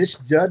wish this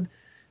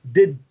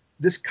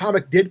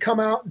comic did come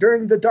out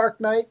during the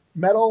Dark Knight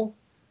Metal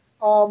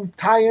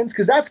tie-ins,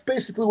 because that's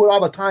basically what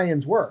all the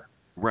tie-ins were.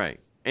 Right,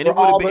 and it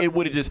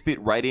would have just fit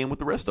right in with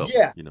the rest of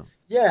them. Yeah,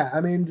 yeah.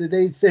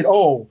 They said,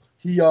 oh.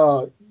 He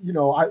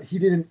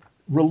didn't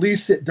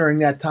release it during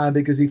that time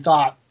because he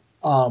thought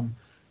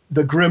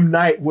the Grim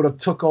Knight would have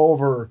took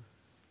over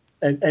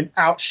and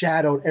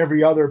outshadowed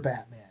every other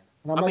Batman.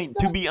 And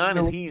to be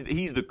honest,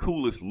 he's the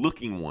coolest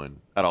looking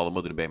one out of all the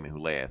other Batman Who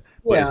Laughs.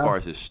 But as far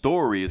as his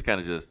story, it's kind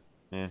of just,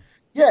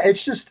 Yeah,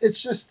 it's just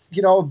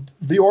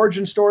the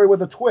origin story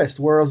with a twist.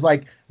 Where it was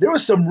like there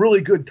was some really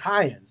good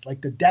tie-ins,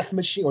 like the Death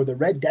Machine or the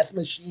Red Death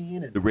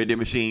Machine, and the Red Death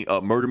Machine,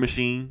 Murder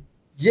Machine.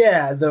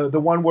 Yeah, the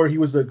one where he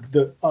was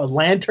the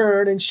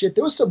lantern and shit.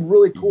 There was some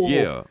really cool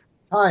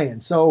tie-in.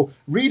 So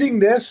reading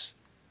this,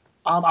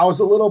 I was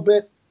a little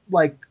bit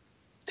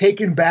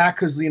taken back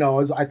because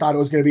I thought it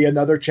was going to be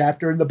another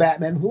chapter in the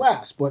Batman Who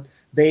Laughs, but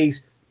they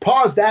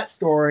paused that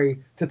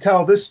story to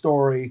tell this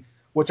story,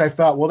 which I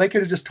felt, well, they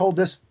could have just told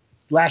this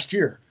last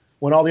year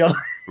when all the other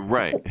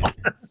right.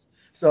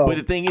 So, but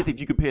the thing is, if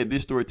you compare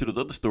this story to those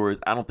other stories,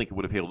 I don't think it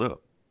would have held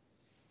up.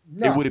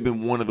 No. It would have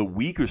been one of the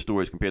weaker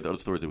stories compared to other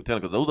stories they were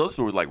telling, because those other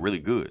stories really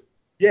good.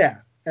 Yeah,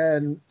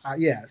 and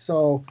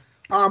so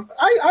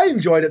I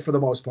enjoyed it for the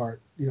most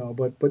part,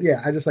 but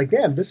yeah, I just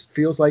damn, this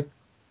feels like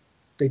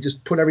they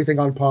just put everything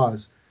on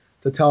pause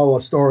to tell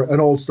an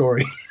old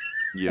story.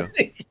 Yeah,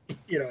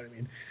 you know what I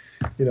mean.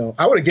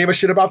 I would have gave a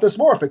shit about this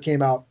more if it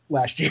came out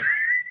last year.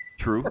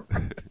 True.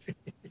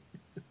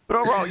 But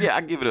overall, yeah,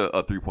 I give it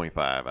a 3.5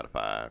 out of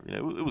 5.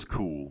 It was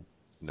cool.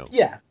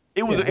 Yeah.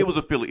 It was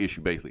a filler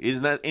issue, basically.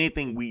 It's not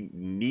anything we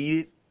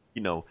needed.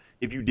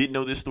 If you didn't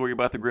know this story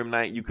about the Grim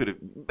Knight, you could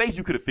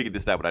have figured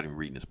this out without even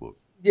reading this book.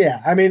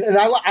 Yeah, and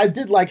I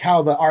did like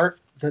how the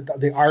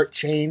art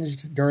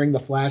changed during the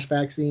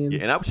flashback scenes.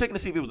 Yeah, and I was checking to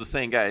see if it was the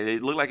same guy.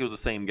 It looked like it was the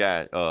same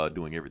guy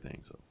doing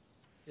everything. So.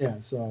 Yeah,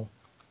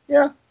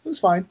 it was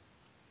fine.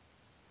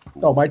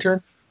 Cool. Oh, my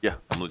turn? Yeah, I'm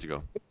gonna let you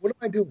go. What am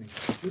I doing?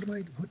 What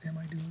am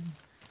I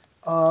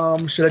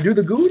doing? Should I do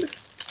the Goon?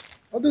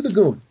 I'll do the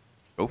Goon.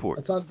 Go for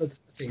it.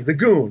 The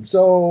Goon.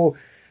 So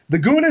the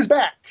Goon is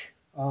back.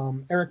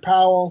 Eric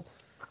Powell,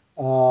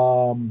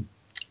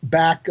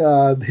 back.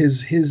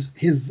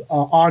 His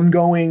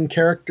ongoing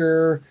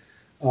character,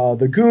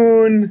 the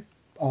Goon,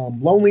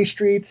 Lonely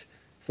Street.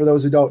 For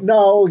those who don't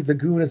know, the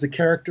Goon is a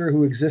character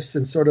who exists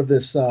in sort of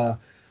this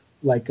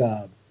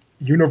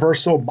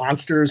universal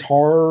monsters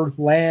horror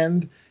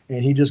land,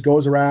 and he just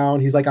goes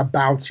around. He's like a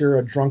bouncer,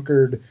 a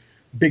drunkard,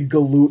 big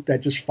galoot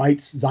that just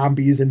fights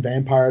zombies and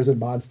vampires and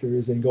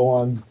monsters and go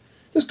on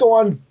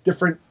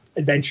different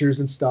adventures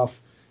and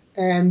stuff.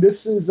 And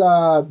this is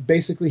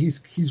basically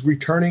he's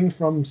returning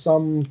from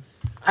some.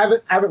 I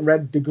haven't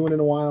read The Goon in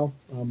a while.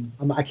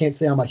 I can't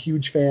say I'm a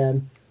huge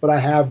fan, but I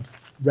have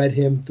read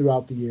him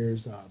throughout the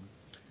years.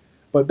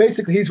 But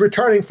basically, he's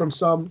returning from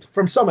some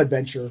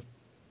adventure,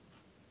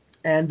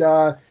 and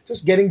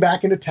just getting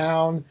back into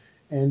town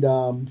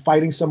and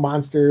fighting some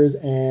monsters,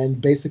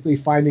 and basically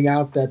finding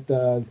out that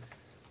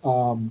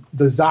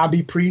the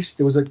zombie priest.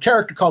 There was a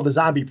character called the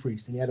zombie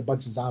priest, and he had a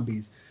bunch of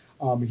zombies.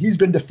 He's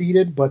been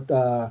defeated,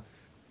 but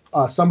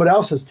somebody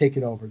else has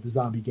taken over the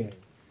zombie gang,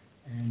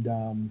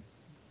 and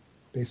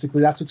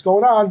basically that's what's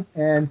going on.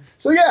 And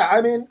so, yeah,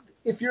 I mean,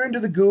 if you're into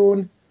the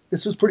Goon,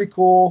 this was pretty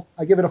cool.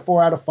 I give it a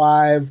 4 out of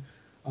 5.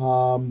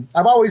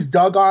 I've always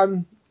dug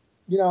on,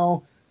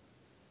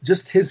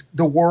 just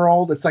the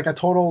world. It's like a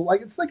total,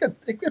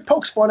 it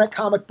pokes fun at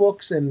comic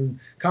books and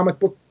comic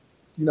book,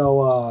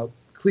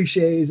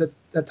 cliches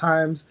at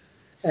times.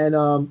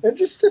 And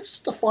it's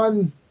just a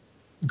fun,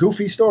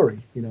 goofy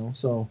story,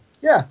 So,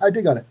 yeah, I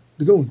dig on it.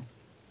 The Goon.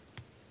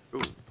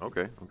 Ooh,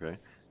 okay.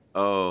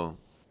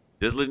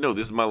 Just let you know,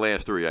 this is my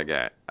last story I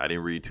got. I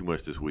didn't read too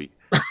much this week.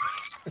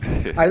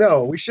 I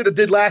know. We should have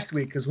did last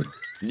week because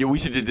we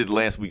should have did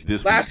last week's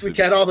this week. Last week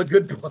had all the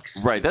good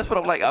books. Right. That's what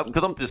I'm like.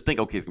 Because I'm just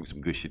thinking, okay, it's going to be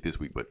some good shit this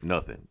week, but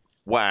nothing.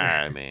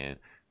 Why, man?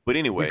 But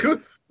anyway.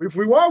 If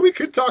we want, we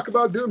could talk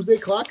about Doomsday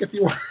Clock if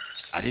you want.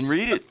 I didn't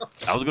read it.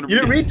 I was going to read it. You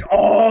didn't read it?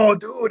 Oh,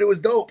 dude, it was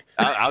dope.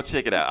 I'll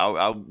check it out.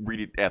 I'll read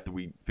it after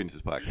we finish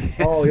this podcast.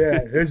 Oh, yeah.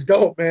 It's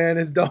dope, man.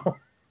 It's dope.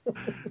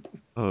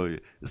 Oh, yeah.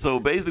 So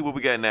basically what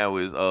we got now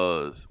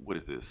is, what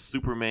is this?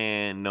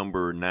 Superman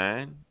number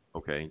 9.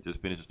 Okay,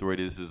 just finished the story.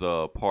 This is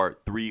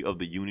part 3 of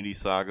the Unity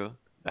Saga,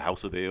 the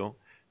House of El.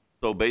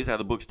 So basically how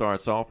the book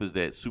starts off is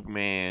that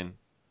Superman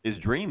is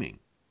dreaming.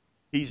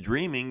 He's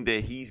dreaming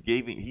that he's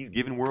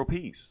giving world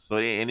peace. So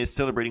and it's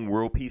celebrating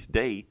World Peace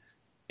Day,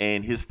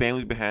 and his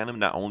family's behind him.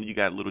 Not only you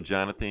got little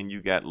Jonathan,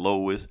 you got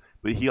Lois,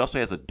 but he also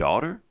has a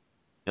daughter.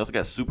 He also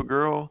got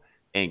Supergirl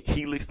and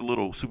Keelix, the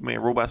little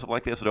Superman robot, stuff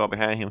like that. So they're all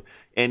behind him,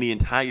 and the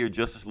entire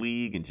Justice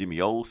League and Jimmy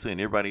Olsen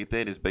and everybody at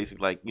that is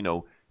basically like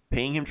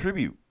paying him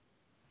tribute.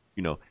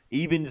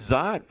 Even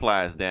Zod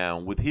flies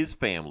down with his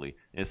family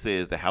and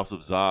says the House of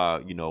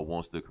Zod,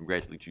 wants to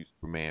congratulate you,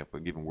 Superman, for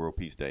giving World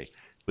Peace Day.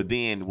 But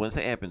then once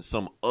that happens,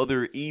 some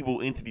other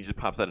evil entity just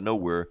pops out of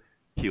nowhere,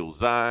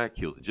 kills Zod,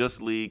 kills the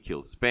Justice League,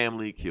 kills his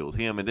family, kills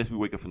him, and then we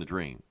wake up from the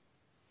dream.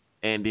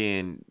 And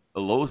then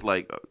Lois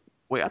like,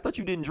 wait, I thought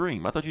you didn't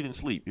dream. I thought you didn't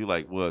sleep. You're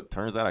like, well, it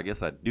turns out I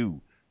guess I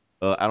do.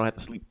 I don't have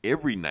to sleep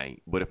every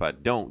night, but if I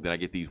don't, then I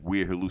get these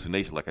weird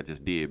hallucinations like I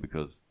just did,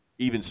 because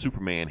even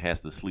Superman has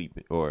to sleep,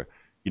 or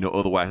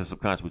otherwise his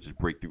subconscious would just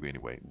break through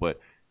anyway. But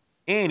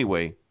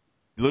anyway,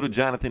 little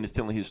Jonathan is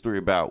telling his story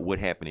about what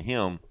happened to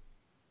him.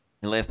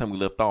 And last time we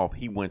left off,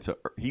 he went to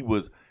a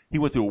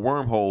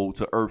wormhole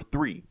to Earth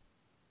 3,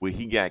 where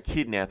he got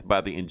kidnapped by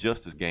the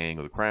Injustice Gang,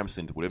 or the Crime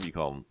Center, whatever you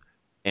call them.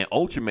 And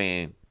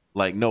Ultraman,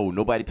 like, no,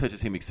 nobody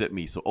touches him except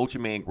me. So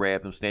Ultraman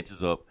grabs him,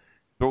 snatches up,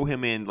 throw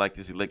him in like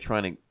this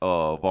electronic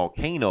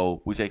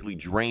volcano, which actually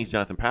drains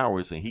Jonathan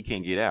powers, and he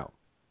can't get out.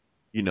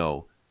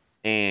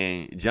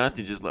 And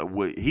Jonathan just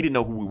he didn't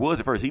know who he was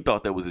at first. He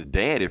thought that was his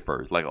dad at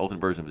first, like ultimate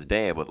version of his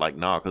dad, but like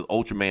nah, because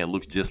Ultraman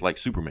looks just like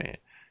Superman.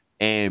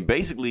 And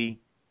basically,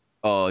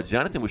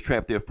 Jonathan was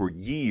trapped there for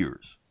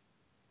years.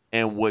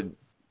 And what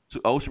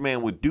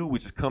Ultraman would do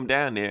was just come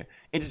down there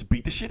and just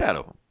beat the shit out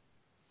of him.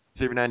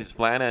 So every night, just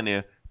fly down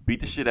there,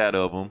 beat the shit out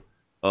of him,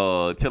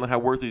 tell him how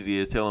worthless he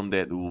is, tell him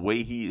that the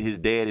way his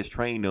dad has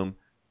trained him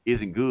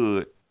isn't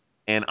good,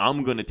 and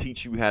I'm gonna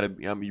teach you how to.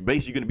 Basically,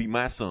 you're gonna be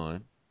my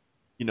son.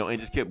 And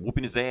just kept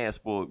whooping his ass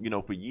for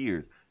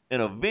years.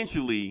 And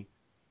eventually,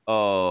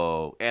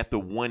 after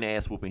one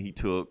ass whooping he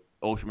took,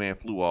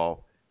 Ultraman flew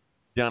off.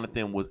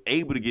 Jonathan was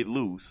able to get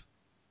loose.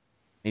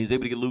 And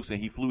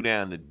he flew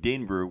down to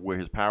Denver where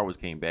his powers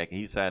came back. And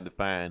he decided to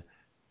find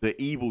the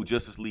evil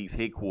Justice League's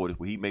headquarters,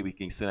 where he maybe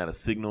can send out a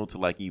signal to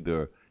like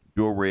either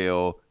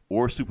Jor-El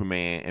or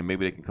Superman, and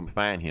maybe they can come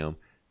find him.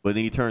 But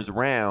then he turns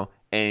around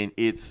and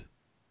it's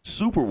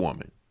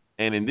Superwoman.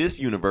 And in this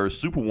universe,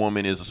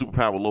 Superwoman is a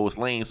superpower Lois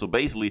Lane. So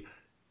basically,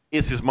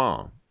 it's his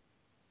mom.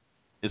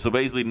 And so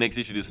basically, the next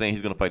issue is saying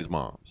he's going to fight his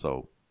mom.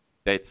 So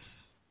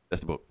that's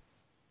the book.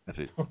 That's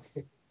it.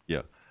 Okay.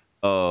 Yeah.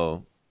 I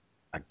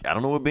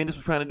don't know what Bendis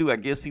was trying to do. I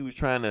guess he was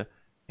trying to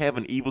have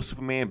an evil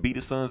Superman beat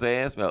his son's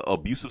ass.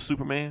 Abusive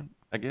Superman,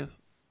 I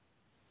guess.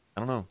 I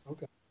don't know.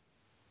 Okay.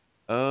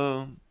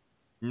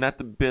 Not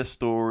the best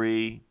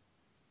story.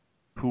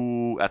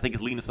 Cool. I think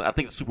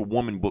the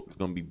Superwoman book is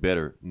going to be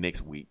better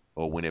next week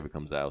or whenever it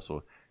comes out.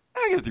 So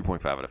I give it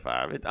 3.5 out of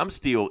 5. I'm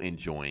still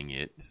enjoying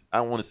it.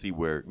 I want to see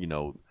where,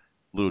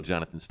 little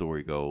Jonathan's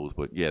story goes.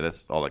 But yeah,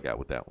 that's all I got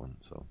with that one.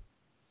 So.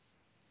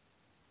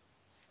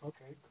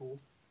 Okay, cool.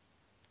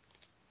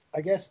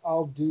 I guess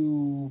I'll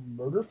do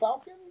Murder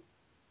Falcon.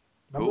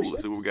 Cool.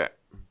 Let's see what we got.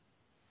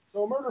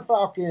 So Murder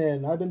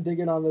Falcon, I've been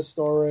digging on this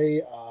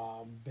story.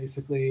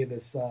 Basically,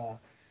 this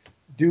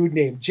dude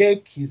named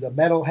Jake, he's a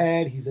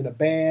metalhead. He's in a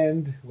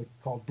band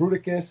called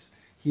Bruticus.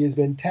 He has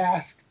been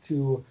tasked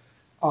to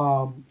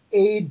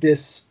aid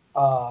this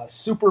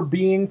super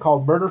being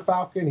called Murder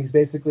Falcon. He's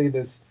basically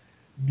this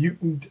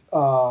mutant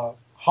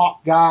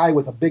hawk guy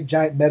with a big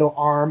giant metal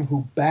arm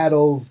who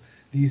battles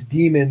these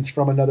demons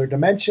from another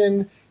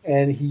dimension,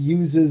 and he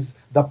uses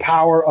the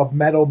power of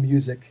metal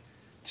music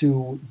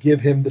to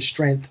give him the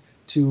strength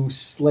to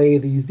slay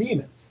these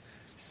demons.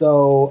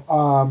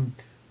 So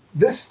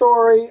this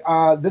story,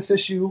 this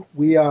issue,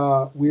 we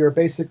are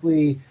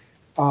basically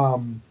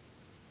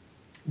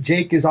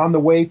Jake is on the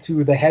way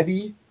to the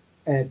Heavy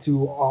and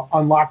to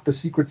unlock the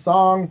secret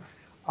song.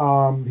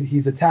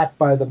 He's attacked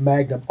by the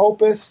Magnum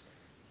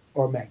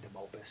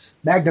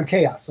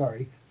Chaos.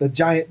 Sorry, the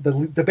giant,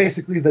 the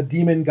basically the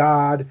demon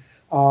god.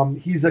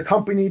 He's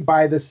accompanied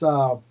by this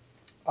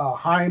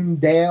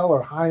Heimdall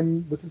or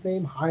what's his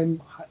name?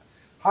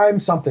 Heim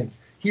something.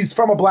 He's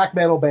from a black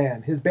metal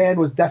band. His band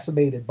was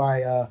decimated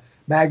by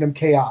Magnum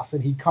Chaos,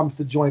 and he comes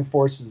to join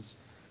forces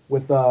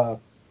with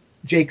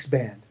Jake's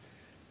band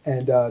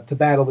and to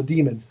battle the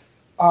demons.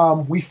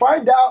 We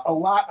find out a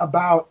lot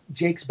about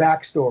Jake's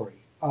backstory.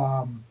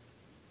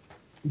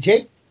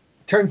 Jake,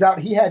 turns out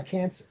he had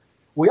cancer.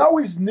 We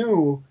always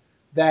knew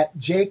that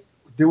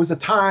there was a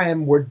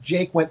time where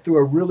Jake went through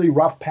a really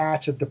rough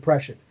patch of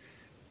depression.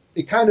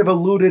 It kind of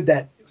alluded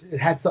that it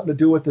had something to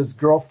do with his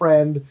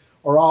girlfriend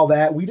or all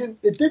that.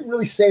 It didn't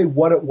really say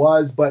what it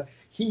was, but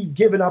he'd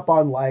given up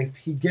on life.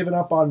 He'd given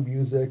up on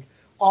music,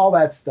 all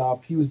that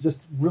stuff. He was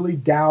just really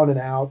down and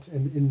out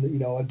and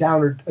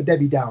a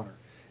Debbie Downer.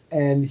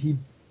 And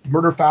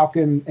Murder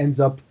Falcon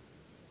ends up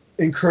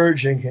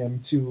encouraging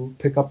him to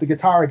pick up the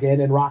guitar again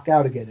and rock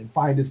out again and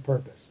find his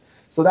purpose.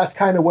 So that's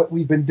kind of what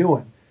we've been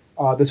doing.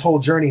 This whole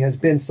journey has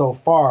been so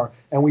far.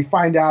 And we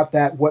find out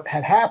that what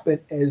had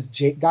happened is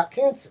Jake got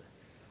cancer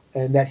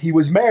and that he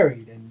was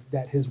married and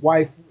that his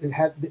wife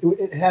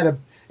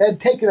had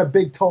taken a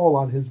big toll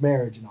on his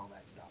marriage and all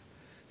that stuff.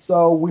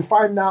 So we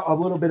find out a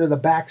little bit of the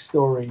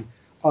backstory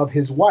of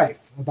his wife,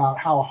 about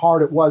how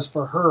hard it was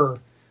for her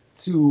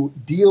to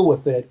deal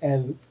with it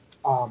and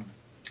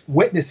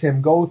witness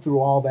him go through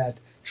all that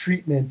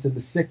treatments and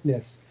the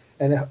sickness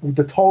and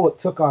the toll it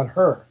took on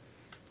her.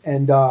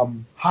 And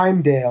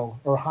Heimdall,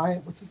 or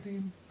what's his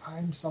name?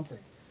 Heim something.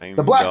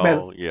 The black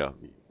metal. Yeah.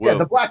 Well,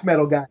 the black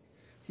metal guy.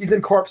 He's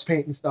in corpse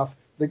paint and stuff.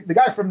 The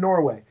guy from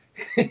Norway.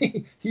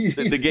 He's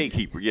the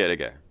gatekeeper. Yeah, that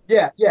guy.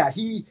 Yeah.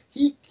 He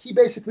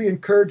basically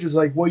encourages,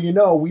 like,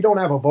 well, we don't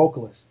have a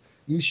vocalist.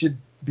 You should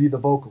be the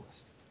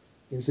vocalist.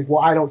 And he's like,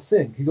 well, I don't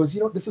sing. He goes,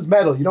 this is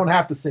metal. You don't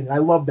have to sing. I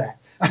love that.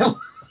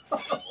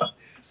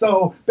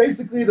 So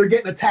basically they're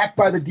getting attacked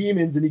by the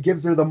demons and he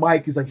gives her the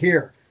mic. He's like,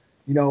 here,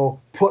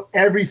 put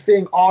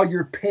everything, all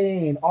your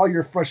pain, all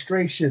your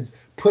frustrations,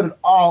 put it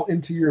all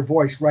into your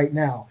voice right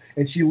now.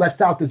 And she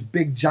lets out this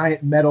big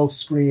giant metal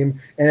scream,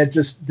 and it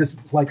just, this,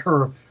 like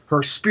her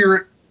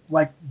spirit,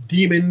 like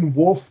demon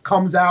wolf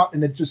comes out,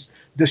 and it just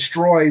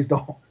destroys the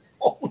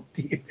whole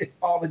demon,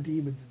 all the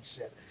demons and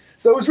shit.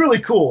 So it was really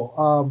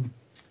cool.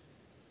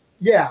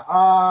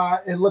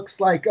 It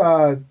looks like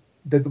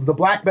the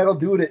black metal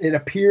dude, it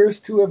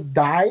appears to have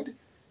died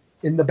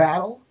in the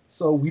battle.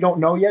 So we don't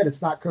know yet.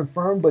 It's not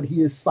confirmed, but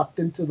he is sucked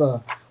into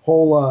the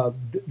whole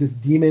this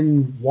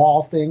demon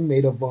wall thing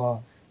made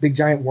of big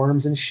giant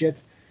worms and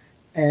shit.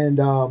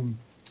 And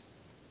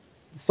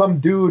some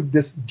dude,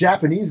 this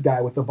Japanese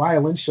guy with a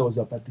violin, shows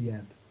up at the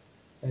end,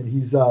 and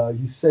he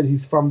said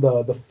he's from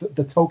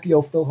the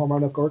Tokyo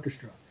Philharmonic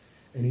Orchestra,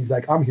 and he's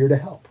like, I'm here to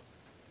help.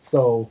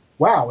 So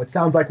wow, it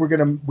sounds like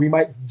we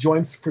might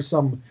join for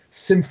some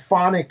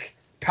symphonic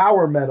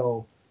power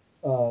metal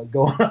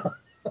going on.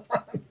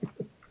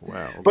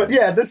 Wow. Okay. But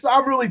yeah,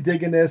 I'm really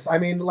digging this. I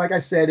mean, like I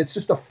said, it's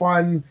just a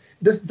fun.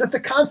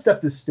 The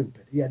concept is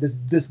stupid. Yeah,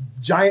 this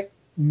giant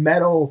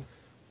metal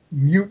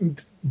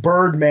mutant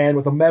bird man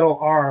with a metal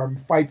arm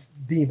fights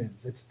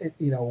demons.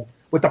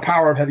 With the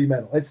power of heavy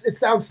metal. It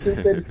sounds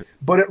stupid,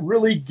 but it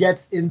really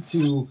gets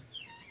into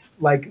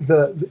like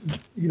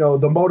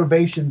the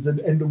motivations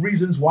and the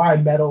reasons why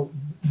metal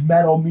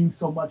means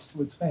so much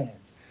to its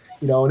fans.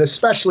 And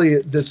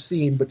especially this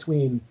scene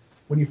between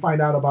when you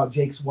find out about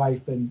Jake's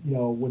wife and,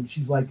 when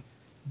she's like,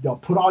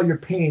 put all your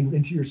pain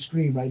into your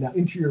scream right now,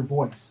 into your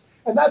voice.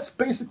 And that's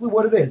basically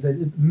what it is.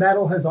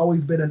 Metal has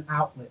always been an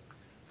outlet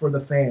for the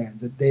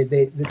fans.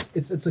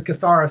 It's a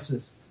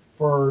catharsis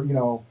for,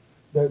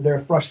 their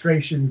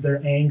frustrations,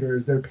 their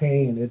angers, their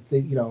pain.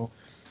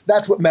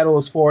 That's what metal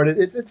is for. And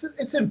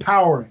it's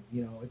empowering,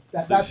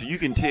 That's, so you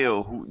can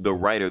tell who the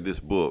writer of this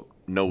book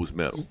knows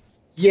metal.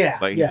 Yeah.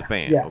 Like he's a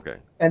fan. Yeah. Okay.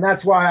 And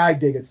that's why I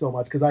dig it so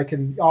much, because I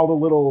can, all the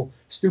little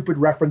stupid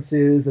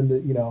references and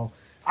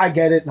I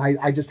get it, and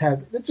I just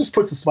it just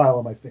puts a smile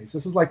on my face.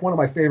 This is like one of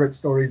my favorite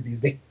stories these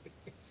days.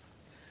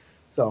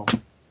 So,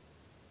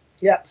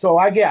 yeah. So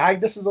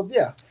this is 5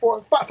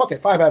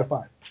 out of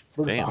 5.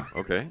 Damn.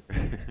 Okay.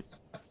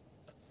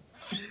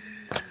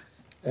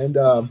 And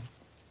are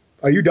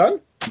you done?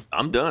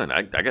 I'm done.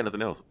 I got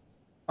nothing else.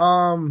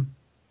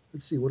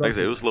 Let's see what Like else. I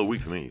said, it was a slow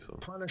week for me. So.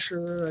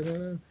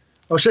 Punisher.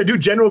 Should I do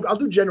General? I'll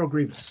do General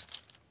Grievous.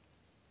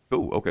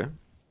 Cool. Okay.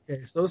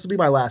 Okay, so this will be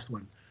my last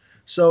one.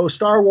 So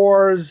Star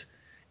Wars,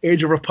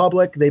 Age of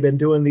Republic, they've been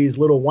doing these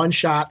little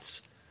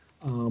one-shots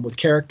with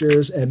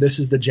characters, and this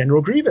is the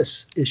General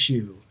Grievous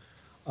issue.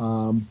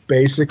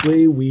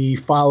 Basically, we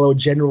follow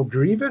General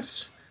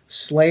Grievous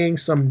slaying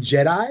some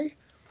Jedi,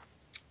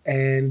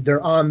 and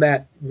they're on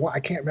that. I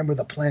can't remember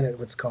the planet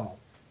what's called,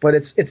 but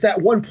it's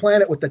that one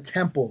planet with the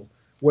temple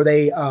where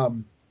they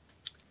go.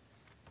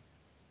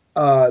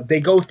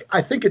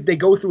 I think they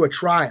go through a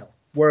trial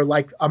where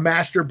like a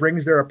master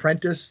brings their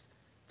apprentice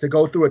to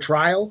go through a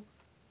trial.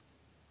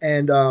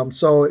 And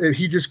so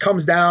he just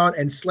comes down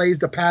and slays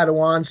the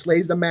Padawan,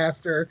 slays the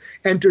master,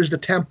 enters the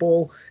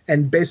temple,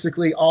 and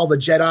basically all the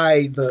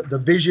Jedi, the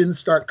visions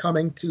start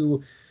coming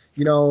to,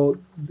 you know,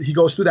 he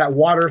goes through that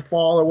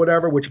waterfall or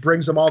whatever, which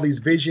brings him all these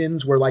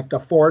visions where like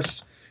the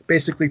Force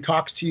basically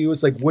talks to you.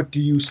 It's like, what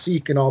do you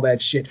seek and all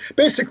that shit.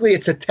 Basically,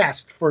 it's a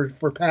test for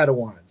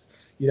Padawans,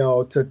 you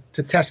know, to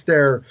test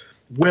their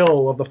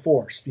will of the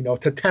Force, you know,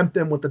 to tempt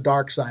them with the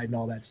dark side and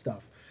all that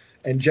stuff.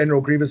 And General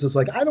Grievous is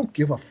like, I don't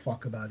give a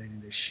fuck about any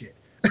of this shit.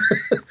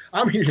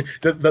 I'm here.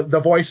 The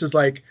voice is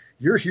like,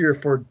 you're here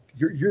for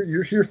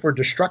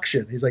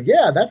destruction. He's like,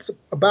 yeah, that's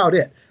about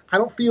it. I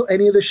don't feel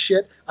any of this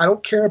shit. I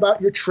don't care about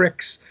your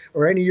tricks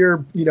or any of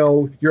your, you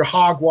know, your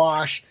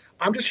hogwash.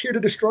 I'm just here to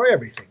destroy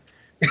everything.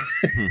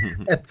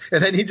 and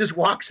then he just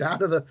walks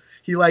out of the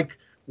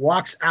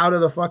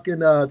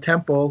fucking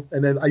temple,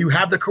 and then you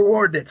have the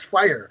coordinates,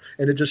 fire,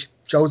 and it just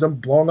shows him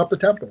blowing up the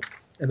temple,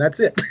 and that's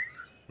it.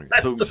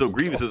 So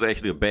Grievous is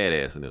actually a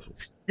badass in this one.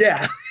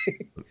 Yeah.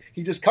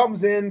 He just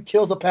comes in,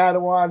 kills a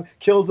Padawan,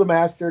 kills the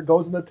master,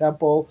 goes in the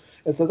temple,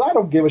 and says, I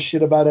don't give a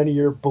shit about any of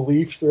your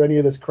beliefs or any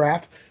of this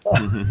crap.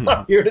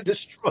 I'm here to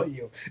destroy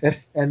you.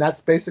 And that's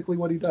basically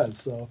what he does.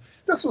 So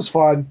this was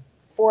fun.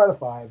 4 out of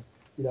 5.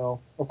 You know,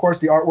 of course,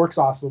 the artwork's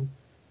awesome.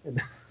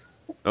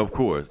 Of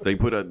course. They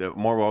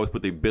Marvel always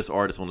put their best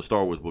artists on the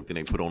Star Wars book, then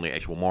they put on the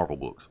actual Marvel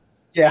books.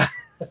 Yeah.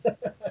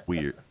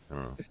 Weird. I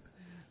don't know.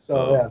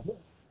 So, yeah.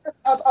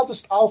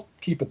 I'll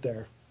keep it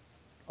there.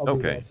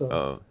 Okay.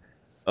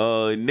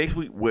 Next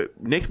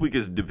week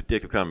is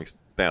Detective Comics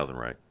 1000,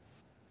 right?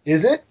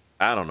 Is it?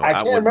 I don't know. I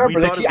can't remember.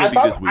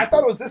 I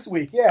thought it was this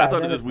week. Yeah. I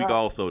thought it was this week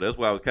also. That's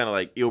why I was kind of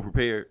like ill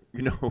prepared,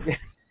 you know.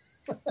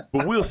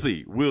 But we'll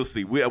see. We're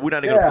not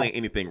going to plan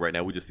anything right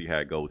now. We just see how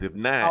it goes. If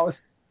not, I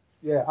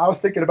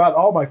was thinking about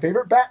all my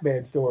favorite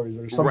Batman stories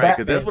or some right,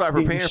 because that's what I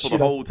prepared for the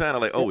whole time.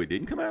 I'm like, oh, it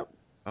didn't come out.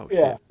 Oh,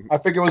 yeah. Shit. I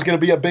figured it was going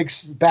to be a big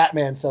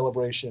Batman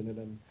celebration, and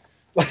then.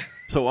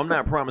 So I'm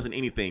not promising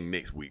anything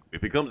next week.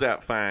 If it comes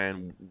out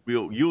fine,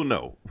 you'll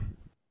know.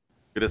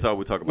 That's all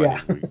we'll talk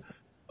about next week.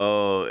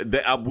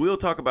 I will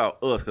talk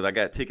about Us because I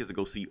got tickets to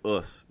go see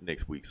Us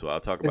next week. So I'll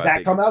talk about. Does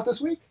that come out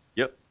this week?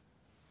 Yep.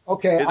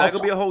 Okay. It's not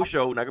gonna be a whole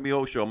show.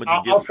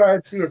 I'll try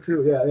and see it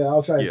too. Yeah.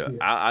 I'll try and see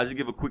it. I'll just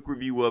give a quick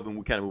review of it, and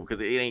we kind of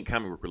because it ain't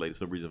comic book related.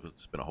 So no reason to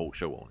spend a whole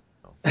show on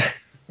it.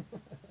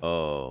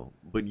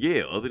 But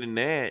yeah, other than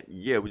that,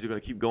 we're just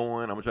gonna keep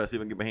going. I'm gonna try to see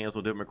if I can get my hands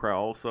on Devil May Cry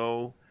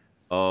also.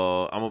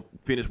 I'm gonna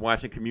finish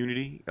watching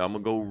Community. I'm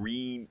gonna go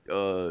read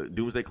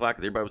Doomsday Clock.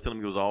 Everybody was telling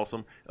me it was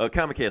awesome.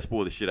 Comic Cast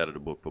spoiled the shit out of the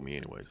book for me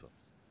anyway. So.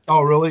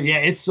 Oh really? Yeah,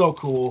 it's so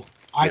cool.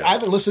 I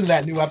haven't listened to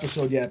that new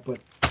episode yet, but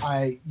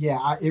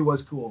it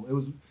was cool. It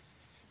was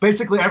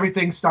basically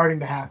everything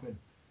starting to happen.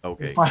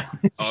 Okay.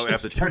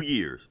 After 2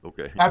 years.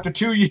 Okay. After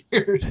 2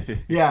 years.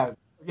 Yeah.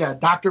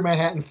 Dr.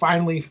 Manhattan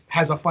finally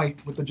has a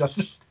fight with the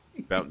Justice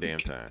League. About damn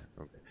time.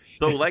 Okay.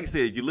 So, like I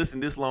said, if you listen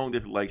this long,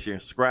 definitely like, share,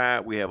 and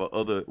subscribe. We have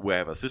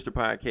a sister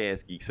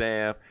podcast, Geek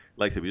Sav.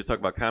 Like I said, we just talk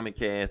about Comic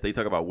Cast. They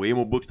talk about way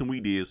more books than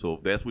we did. So,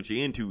 if that's what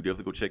you're into,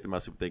 definitely go check them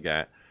out, see what they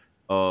got.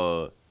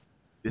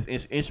 This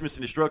Instruments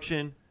in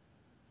Destruction,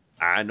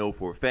 I know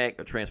for a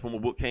fact a Transformer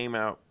book came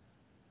out.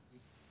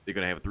 They're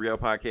going to have a 3-hour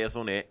podcast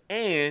on that.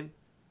 And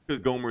because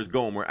Gomer is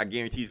Gomer, I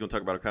guarantee he's going to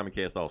talk about a Comic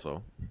Cast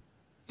also.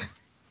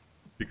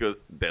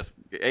 Because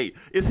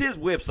it's his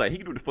website. He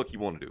can do what the fuck he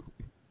want to do.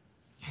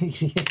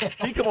 He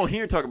can come on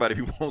here and talk about it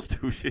if he wants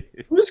to.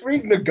 Shit. Who's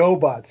reading the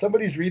GoBots?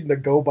 Somebody's reading the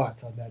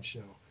GoBots on that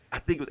show. I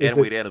think it was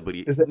Adam Wade Adams, but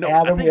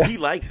Adam? I think he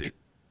likes it.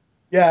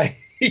 Yeah,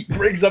 he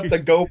brings up the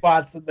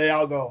GoBots and they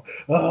all go,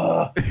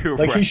 ugh.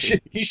 Like right.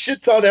 he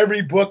shits on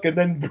every book and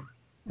then then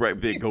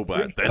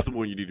GoBots. That's the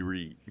one you need to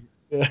read.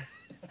 Yeah.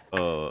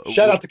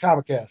 Shout out to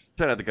Comic Cast.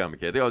 Shout out to Comic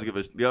Cast.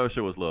 They always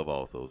show us love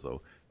also.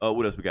 So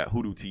what else we got?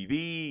 Hoodoo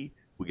TV.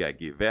 We got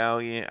Get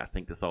Valiant. I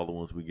think that's all the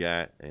ones we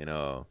got. And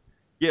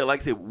yeah,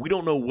 like I said, we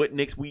don't know what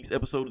next week's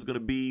episode is going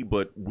to be,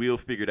 but we'll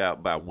figure it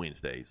out by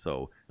Wednesday.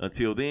 So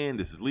until then,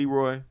 this is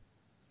Leroy.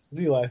 This is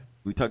Eli.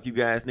 We talk to you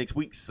guys next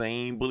week.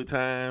 Same bully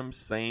time,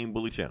 same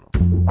bully channel.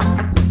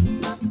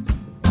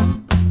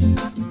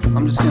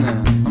 I'm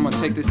gonna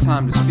take this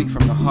time to speak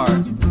from the heart.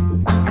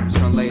 I'm just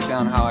gonna lay it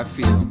down how I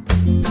feel.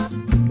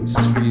 This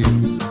is for you.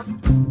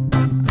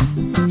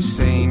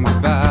 Saying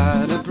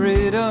goodbye to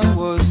Britta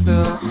was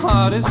the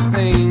hardest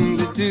thing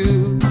to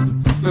do.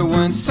 But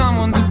when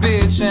someone's a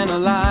bitch and a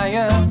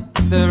liar,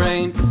 there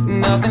ain't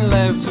nothing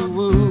left to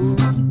woo.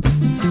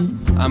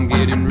 I'm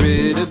getting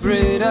rid of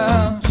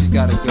Britta, she's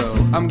gotta go.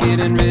 I'm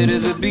getting rid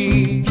of the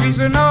bee, she's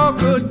a no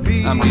good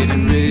bee. I'm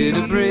getting rid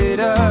of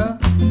Britta,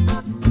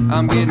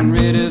 I'm getting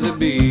rid of the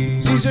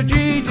bee, she's a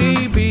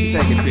GDB.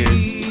 Take it,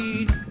 Pierce.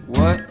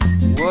 What?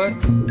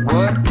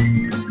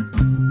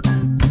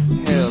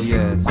 Hell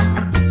yes.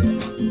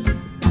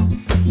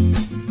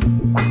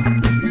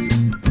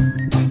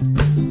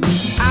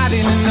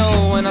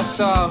 I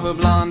saw her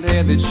blonde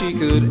hair that she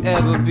could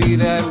ever be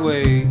that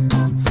way.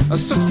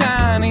 So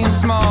tiny and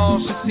small,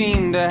 she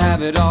seemed to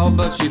have it all,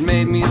 but she'd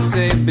made me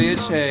say,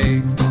 bitch, hey,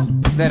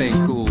 that ain't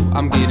cool.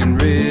 I'm getting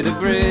rid of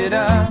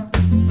Britta.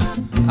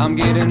 I'm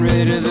getting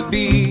rid of the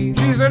bee.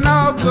 She's a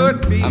no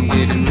good bee. I'm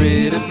getting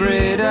rid of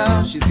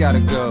Britta. She's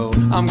gotta go.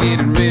 I'm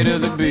getting rid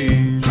of the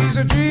bee. She's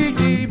a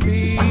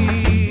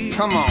GDB.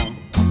 Come on.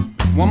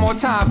 One more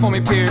time for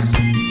me, Pierce.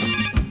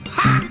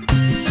 Ha!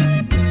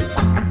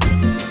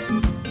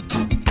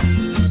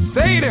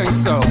 Say it ain't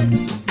so.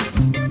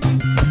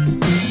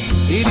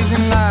 It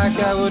isn't like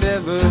I would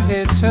ever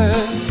hit her,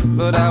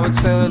 but I would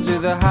sell her to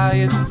the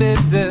highest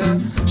bidder.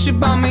 She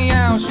bummed me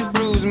out, she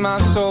bruised my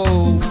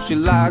soul. She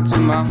lied to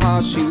my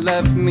heart, she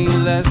left me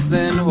less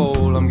than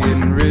whole. I'm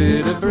getting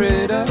rid of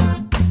Britta.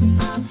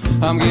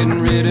 I'm getting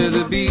rid of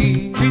the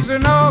bee. She's a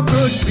no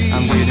good bee.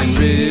 I'm getting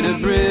rid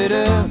of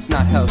Britta. It's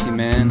not healthy,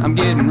 man. I'm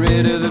getting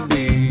rid of the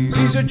bee.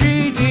 She's a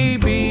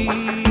GDB.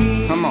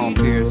 Come on,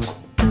 Pierce.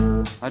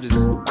 I just...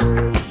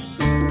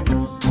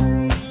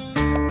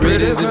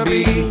 Britta's a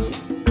bee.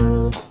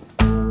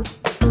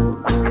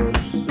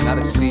 Not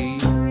a C.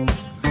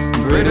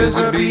 Britta's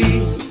a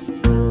bee.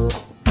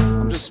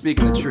 I'm just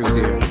speaking the truth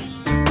here.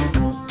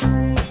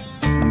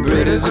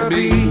 Britta's a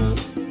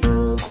bee.